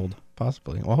not sold.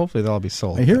 Possibly. Well, hopefully they'll all be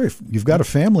sold. I hear you've got a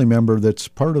family member that's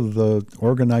part of the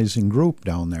organizing group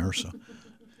down there. So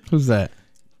who's that?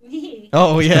 Me.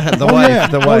 Oh yeah, the wife. Yeah.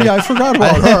 The wife. Oh yeah, I forgot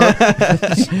about her.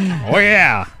 Oh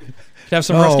yeah. Have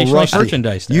some Rusty Schlenk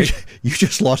merchandise there. You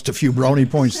just lost a few brownie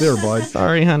points there, bud.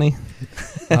 Sorry, honey.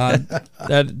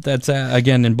 That's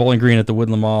again in Bowling Green at the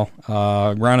Woodland Mall.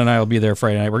 Ron and I will be there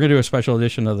Friday night. We're going to do a special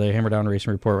edition of the Hammer Down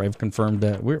Racing Report. I've confirmed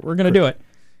that we're going to do it.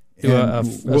 Do a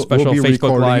special we'll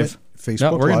Facebook Live.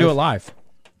 Facebook we're going to do it live.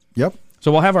 Yep.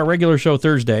 So we'll have our regular show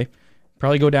Thursday.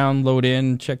 Probably go down, load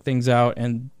in, check things out,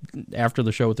 and after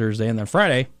the show Thursday, and then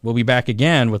Friday we'll be back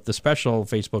again with the special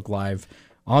Facebook Live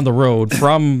on the road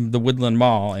from the Woodland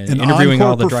Mall and interviewing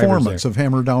all the drivers there. Performance of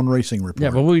Hammer Down Racing Report. Yeah,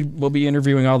 but we'll be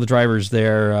interviewing all the drivers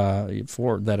there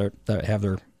that have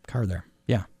their car there.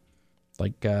 Yeah,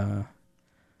 like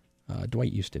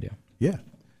Dwight used to do. Yeah,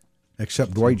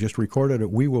 except Dwight just recorded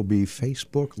it. We will be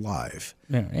Facebook Live.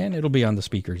 Yeah, and it'll be on the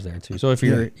speakers there too. So if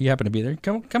you happen to be there,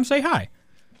 come say hi.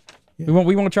 Yeah.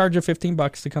 We won't charge you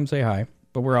 $15 to come say hi.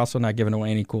 But we're also not giving away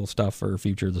any cool stuff or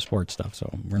future of the sports stuff. So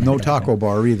we're not no taco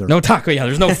bar either. No taco. Yeah,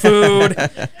 there's no food.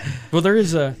 Well,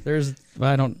 there's. I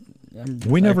don't.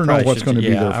 We never know what's going to be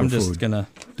there for I'm food. just gonna.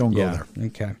 Don't go there.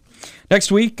 Okay. Next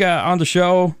week on the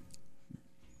show,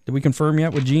 did we confirm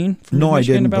yet with Gene? No, I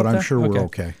didn't, but I'm sure we're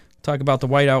okay. Talk about the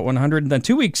Whiteout 100, and then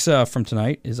 2 weeks from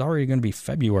tonight is already going to be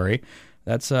February.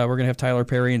 That's we're going to have Tyler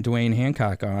Perry and Dwayne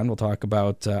Hancock on. We'll talk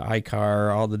about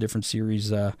iCar, all the different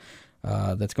series.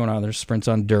 That's going on. There's sprints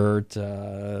on dirt,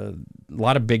 a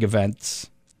lot of big events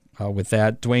with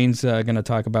that. Dwayne's going to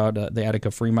talk about the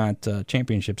Attica Fremont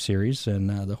Championship Series and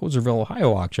the Hoserville,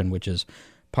 Ohio auction, which is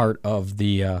part of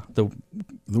the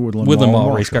Woodland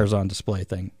Mall Race Cars on Display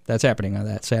thing. That's happening on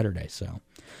that Saturday. So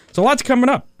lots coming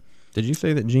up. Did you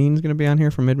say that Gene's going to be on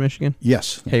here from Mid-Michigan?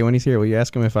 Yes. Hey, when he's here, will you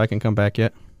ask him if I can come back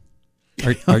yet?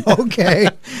 Okay.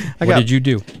 What did you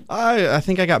do? I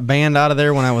think I got banned out of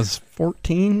there when I was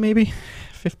 14, maybe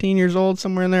 15 years old,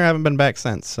 somewhere in there. I haven't been back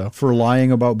since. So for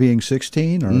lying about being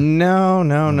 16, or no.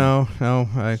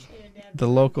 The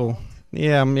local,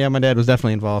 my dad was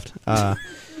definitely involved. The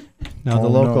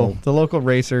local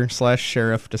racer /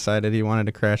 sheriff decided he wanted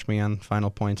to crash me on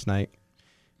final points night.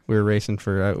 We were racing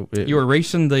for. You were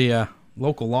racing the.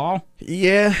 Local law?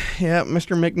 Yeah,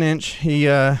 Mr. McNinch.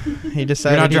 He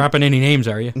decided. You're not dropping any names,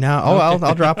 are you? No. Oh, okay.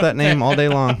 I'll drop that name all day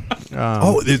long.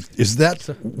 Is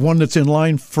that one that's in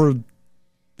line for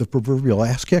the proverbial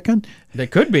ass kicking? They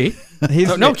could be. Keep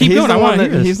going. I want to hear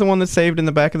this. He's the one that's saved in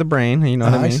the back of the brain. You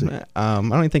know what I mean? I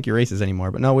don't even think he races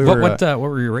anymore. But no, we were. What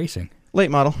were you racing? Late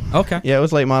model. Okay. Yeah, it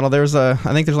was late model. There was I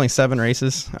think there's only 7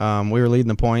 races. We were leading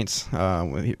the points.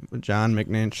 With John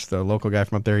McNinch, the local guy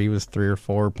from up there, he was 3 or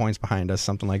 4 points behind us,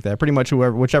 something like that. Pretty much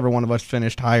whichever one of us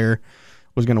finished higher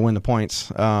was going to win the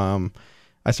points. I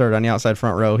started on the outside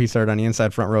front row. He started on the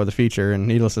inside front row of the feature, and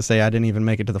needless to say, I didn't even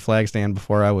make it to the flag stand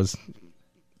before I was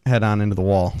head on into the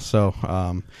wall. So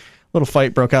little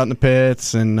fight broke out in the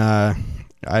pits, and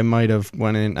I might have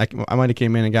went in. I might have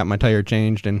came in and got my tire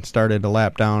changed and started a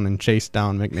lap down and chased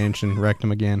down McNinch and wrecked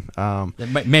him again.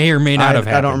 That may or may not have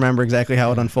happened. I don't remember exactly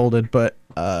how it unfolded, but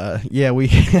yeah, we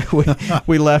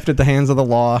we left at the hands of the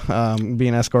law,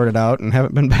 being escorted out, and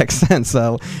haven't been back since.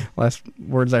 Last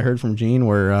words I heard from Gene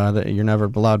were that you're never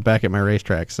allowed back at my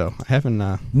racetrack. So I haven't.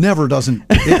 Never doesn't.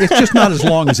 It's just not as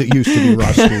long as it used to be,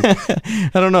 Rusty.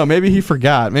 I don't know. Maybe he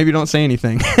forgot. Maybe don't say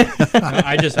anything.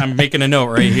 I'm making a note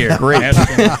right here. Great.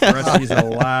 Rusty's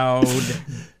allowed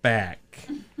back.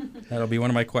 That'll be one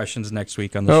of my questions next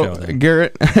week on the show. Then.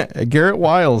 Garrett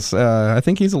Wiles. I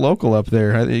think he's a local up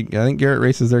there. I think Garrett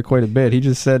races there quite a bit. He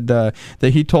just said that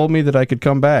he told me that I could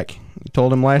come back. He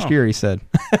told him last year. He said.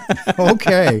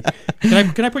 Okay.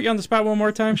 Can I put you on the spot one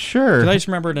more time? Sure. I just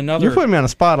remembered another. You're putting me on the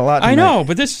spot a lot tonight. I know,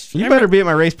 but this. You better be at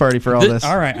my race party for all this.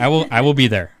 All right, I will be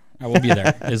there. I will be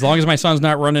there as long as my son's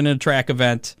not running a track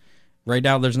event. Right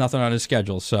now, there's nothing on his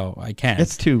schedule, so I can.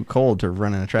 It's too cold to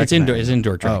run in a track. It's indoor. It's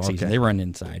indoor track season. Okay. They run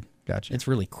inside. Gotcha. It's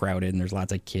really crowded and there's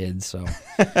lots of kids. So,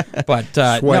 but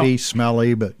sweaty,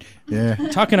 smelly, but yeah.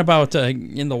 Talking about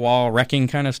in the wall wrecking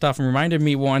kind of stuff, and reminded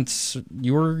me once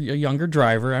you were a younger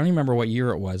driver. I don't remember what year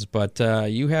it was, but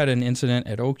you had an incident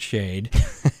at Oakshade.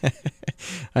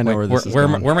 I know where this is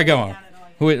going. Where am I going?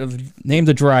 Name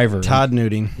the driver. Todd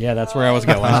Nuding. Yeah, that's where I was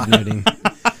going. Todd Nuding.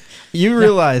 You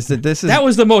realize that this is... That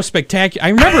was the most spectacular... I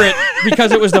remember it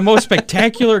because it was the most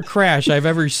spectacular crash I've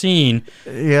ever seen.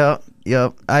 Yeah.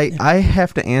 I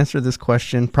have to answer this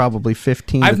question probably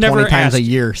 15 to 20 times a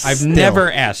year. I've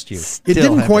never asked you. It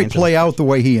didn't quite play out the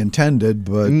way he intended,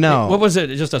 but... No. What was it?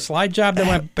 Just a slide job that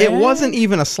went bad? It wasn't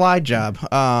even a slide job.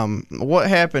 What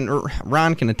happened...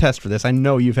 Ron can attest for this. I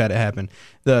know you've had it happen.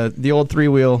 The old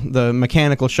three-wheel, the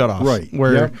mechanical shutoff. Right.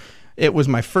 Where... Yep. It was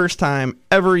my first time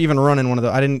ever even running one of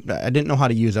those. I didn't know how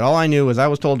to use it. All I knew was I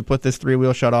was told to put this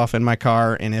three-wheel shutoff in my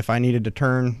car, and if I needed to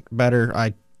turn better,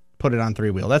 I put it on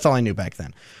three-wheel. That's all I knew back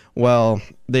then. Well,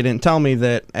 they didn't tell me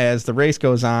that as the race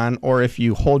goes on, or if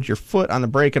you hold your foot on the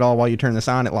brake at all while you turn this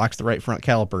on, it locks the right front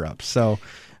caliper up. So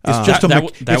it's just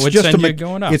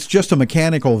It's just a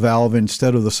mechanical valve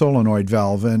instead of the solenoid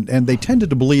valve, and they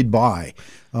tended to bleed by.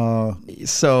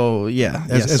 As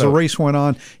a race went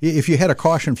on, if you had a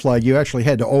caution flag, you actually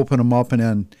had to open them up and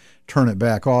then turn it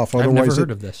back off. Otherwise, I've never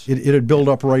heard of this. It'd build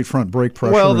up right front brake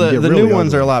pressure. Well, the really new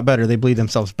ones ugly. are a lot better. They bleed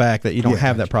themselves back. That you don't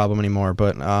have that problem anymore.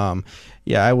 But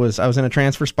I was in a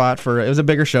transfer spot for it was a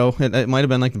bigger show. It might have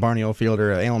been like the Barney Oldfield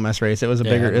or ALMS race. It was a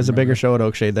bigger show at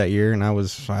Oakshade that year, and I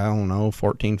was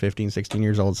 14, 15, 16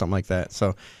 years old, something like that.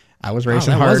 So I was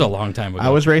racing hard. That was a long time ago. I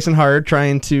was racing hard,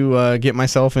 trying to get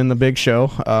myself in the big show.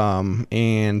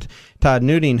 And Todd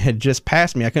Nuding had just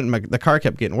passed me. The car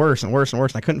kept getting worse and worse and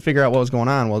worse, and I couldn't figure out what was going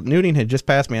on. Well, Nuding had just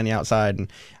passed me on the outside,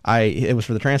 and it was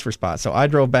for the transfer spot. So I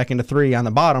drove back into 3 on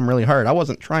the bottom really hard. I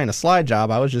wasn't trying to slide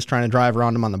job. I was just trying to drive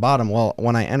around him on the bottom. Well,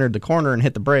 when I entered the corner and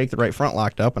hit the brake, the right front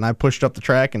locked up, and I pushed up the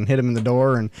track and hit him in the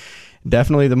door, and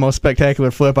definitely the most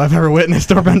spectacular flip I've ever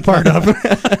witnessed or been part of.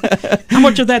 How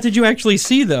much of that did you actually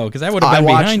see, though? Because I would have been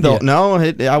behind you. No,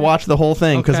 I watched the whole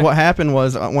thing. Because what happened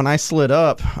was when I slid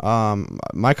up,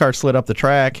 my car slid up the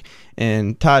track,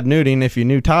 and Todd Nuding, if you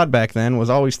knew Todd back then, was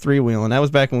always three-wheeling. That was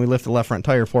back when we lifted the left front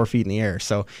tire 4 feet in the air.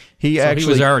 So he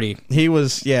was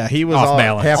off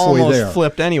balance. Halfway almost there.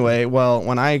 Flipped anyway. Well,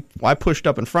 when I pushed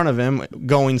up in front of him,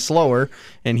 going slower,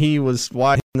 and he was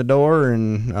wide in the door,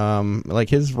 and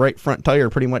his right front tire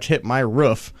pretty much hit my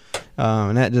roof,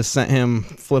 and that just sent him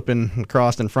flipping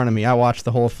across in front of me. I watched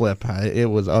the whole flip. It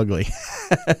was ugly.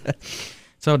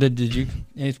 So did you?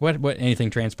 What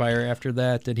anything transpire after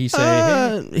that? Did he say?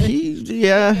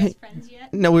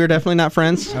 No, we were definitely not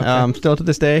friends. Okay. Still to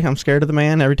this day, I'm scared of the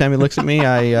man. Every time he looks at me,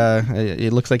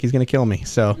 it looks like he's going to kill me.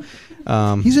 So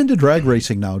he's into drag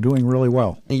racing now, doing really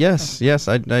well. Yes,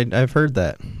 I've heard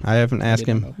that. I haven't asked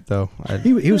him though.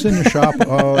 He was in the shop.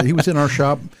 He was in our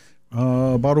shop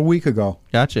about a week ago.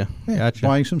 Gotcha.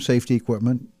 Buying some safety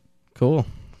equipment. Cool.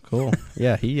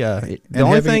 Yeah, he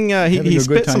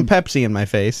spit some Pepsi in my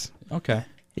face. Okay.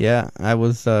 Yeah, I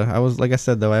was like I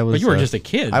said though, I was. But you were just a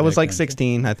kid. I was like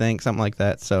 16, I think, something like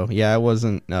that. So yeah, I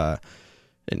wasn't.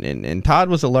 And Todd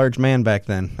was a large man back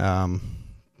then.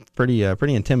 Pretty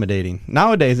intimidating.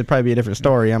 Nowadays it'd probably be a different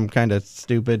story. I'm kind of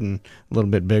stupid and a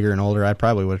little bit bigger and older. I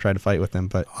probably would have tried to fight with him,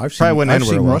 but I've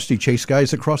seen Rusty chase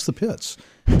guys across the pits.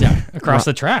 Yeah, across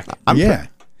the track.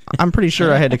 I'm pretty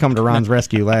sure I had to come to Ron's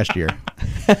rescue last year.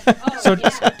 So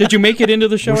did you make it into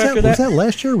the show after that? Was that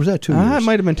last year or was that 2 years? It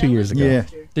might have been 2 years ago. Yeah.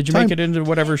 Did you make it into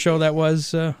whatever show that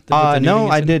was? No,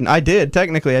 I didn't. I did.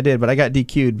 Technically, I did, but I got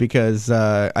DQ'd because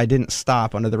I didn't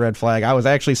stop under the red flag. I was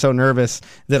actually so nervous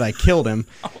that I killed him.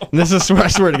 And this is, I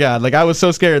swear to God. Like, I was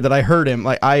so scared that I hurt him.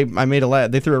 Like, I made a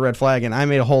lap. They threw a red flag, and I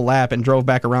made a whole lap and drove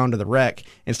back around to the wreck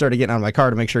and started getting out of my car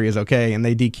to make sure he was okay, and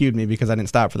they DQ'd me because I didn't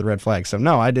stop for the red flag. So,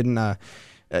 no, I didn't.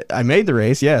 I made the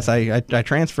race, yes. I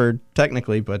transferred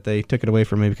technically, but they took it away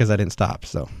from me because I didn't stop.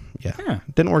 So, yeah.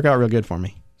 It didn't work out real good for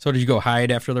me. So did you go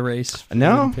hide after the race?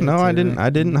 No, I didn't.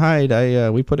 I didn't hide.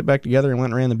 We put it back together and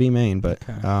went and ran the B main. But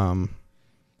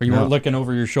But you weren't looking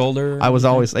over your shoulder? I was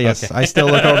always yes. Okay. I still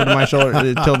look over to my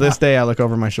shoulder till this day. I look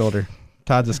over my shoulder.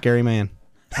 Todd's a scary man.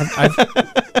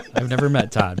 I've never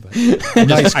met Todd, but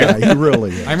nice guy. He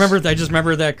really is. I just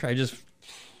remember that.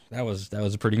 That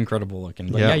was pretty incredible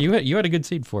looking. But yeah, you had a good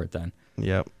seed for it then.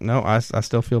 Yep. No, I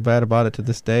still feel bad about it to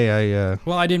this day.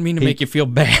 Well, I didn't mean to make you feel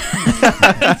bad.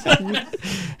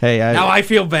 Hey, now I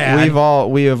feel bad.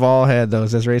 We have all had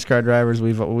those as race car drivers.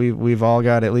 We've all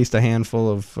got at least a handful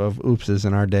of oopses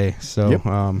in our day. So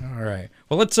all right.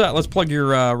 Well, let's plug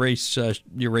your race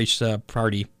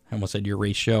party. I almost said your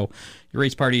race show. Your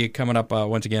race party coming up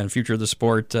once again, Future of the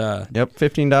Sport. Yep,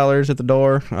 $15 at the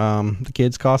door. The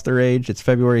kids cost their age. It's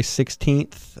February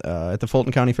 16th at the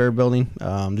Fulton County Fair Building,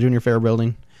 Junior Fair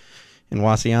Building in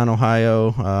Waseon, Ohio.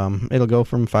 It'll go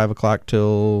from 5 o'clock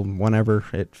till whenever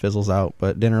it fizzles out,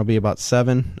 but dinner will be about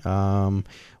 7.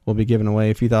 We'll be giving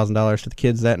away a few $1,000s to the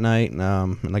kids that night.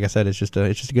 And like I said, it's just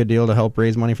a good deal to help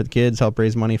raise money for the kids, help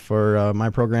raise money for my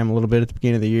program a little bit at the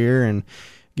beginning of the year, and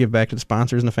give back to the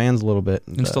sponsors and the fans a little bit.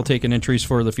 And still taking entries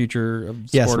for the Future of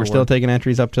Sport. Yes, we're still taking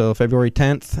entries up till February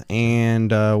 10th,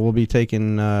 and we'll be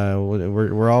taking.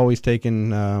 We're always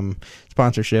taking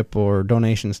sponsorship or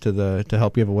donations to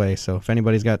help give away. So if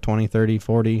anybody's got 20, 30,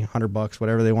 40, $100,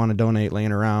 whatever they want to donate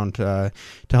laying around to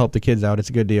help the kids out, it's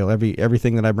a good deal.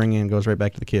 Everything that I bring in goes right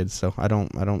back to the kids. So I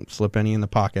don't slip any in the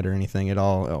pocket or anything at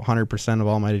all. 100% of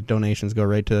all my donations go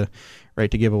right to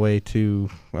give away to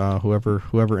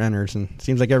whoever enters, and it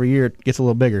seems like every year it gets a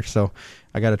little bigger, so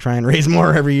I got to try and raise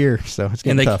more every year, so it's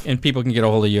getting tough. And people can get a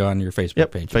hold of you on your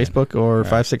Facebook page. Facebook or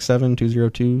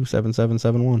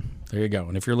 567-202-7771. There you go.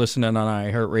 And if you're listening on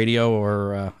iHeartRadio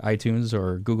or iTunes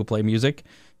or Google Play Music,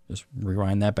 just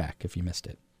rewind that back if you missed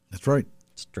it. That's right.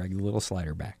 Just drag the little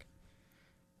slider back.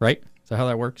 Right? Is that how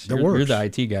that works? That works. You're the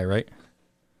IT guy, right?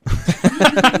 All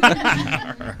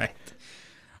right.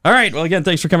 All right. Well, again,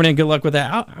 thanks for coming in. Good luck with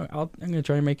that. I'm going to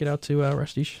try and make it out to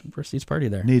Rusty's party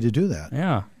there. Need to do that.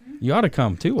 Yeah. You ought to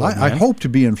come, too. I hope to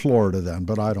be in Florida then,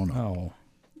 but I don't know. Oh,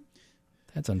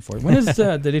 that's unfortunate. When is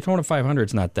the Daytona 500?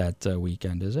 It's not that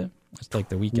weekend, is it? It's like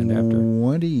the weekend after.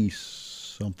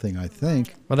 20-something, I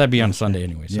think. Well, that'd be on Sunday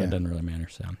anyway, so it doesn't really matter.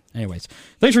 So, anyways,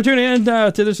 thanks for tuning in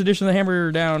to this edition of the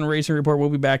Hammer Down Racing Report. We'll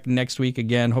be back next week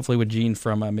again, hopefully with Gene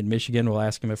from Mid-Michigan. We'll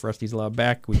ask him if Rusty's allowed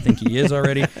back. We think he is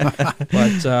already.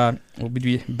 But we'll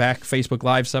be back Facebook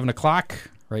Live 7 o'clock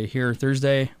right here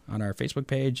Thursday on our Facebook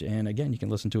page. And again, you can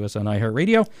listen to us on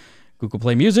iHeartRadio, Google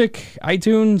Play Music,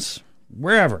 iTunes,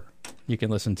 wherever you can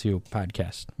listen to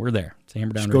podcasts. We're there. It's the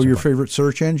Hammer Down Racing Report. Go your Report. favorite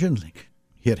search engine,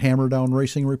 hit Hammer Down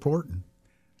Racing Report. And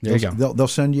there you go. They'll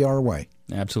send you our way.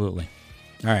 Absolutely.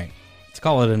 All right. Let's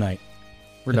call it a night.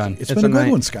 We're done. It's been a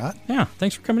good one, Scott. Yeah.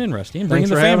 Thanks for coming in, Rusty. And bringing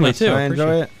Thanks the for having family, us. too. I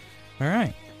enjoy it. All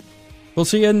right. We'll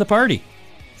see you in the party.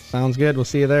 Sounds good. We'll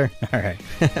see you there. All right.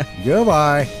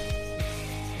 Goodbye.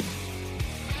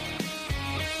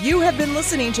 You have been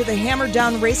listening to the Hammer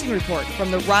Down Racing Report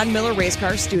from the Ron Miller Race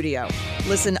Car Studio.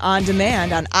 Listen on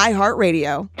demand on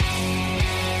iHeartRadio.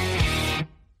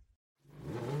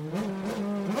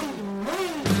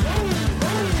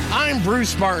 I'm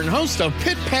Bruce Martin, host of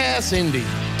Pit Pass Indy.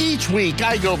 Each week,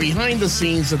 I go behind the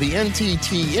scenes of the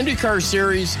NTT IndyCar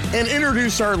Series and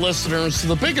introduce our listeners to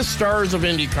the biggest stars of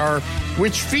IndyCar,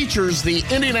 which features the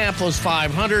Indianapolis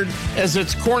 500 as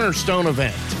its cornerstone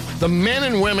event. The men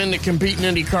and women that compete in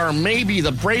IndyCar may be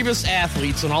the bravest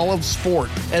athletes in all of sport,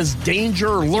 as danger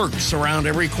lurks around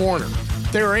every corner.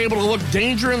 They are able to look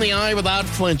danger in the eye without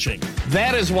flinching.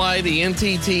 That is why the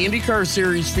NTT IndyCar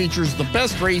Series features the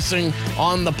best racing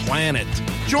on the planet.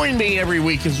 Join me every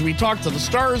week as we talk to the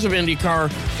stars of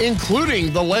IndyCar,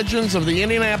 including the legends of the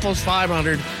Indianapolis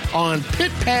 500 on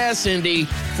Pit Pass Indy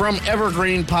from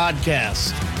Evergreen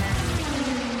Podcast.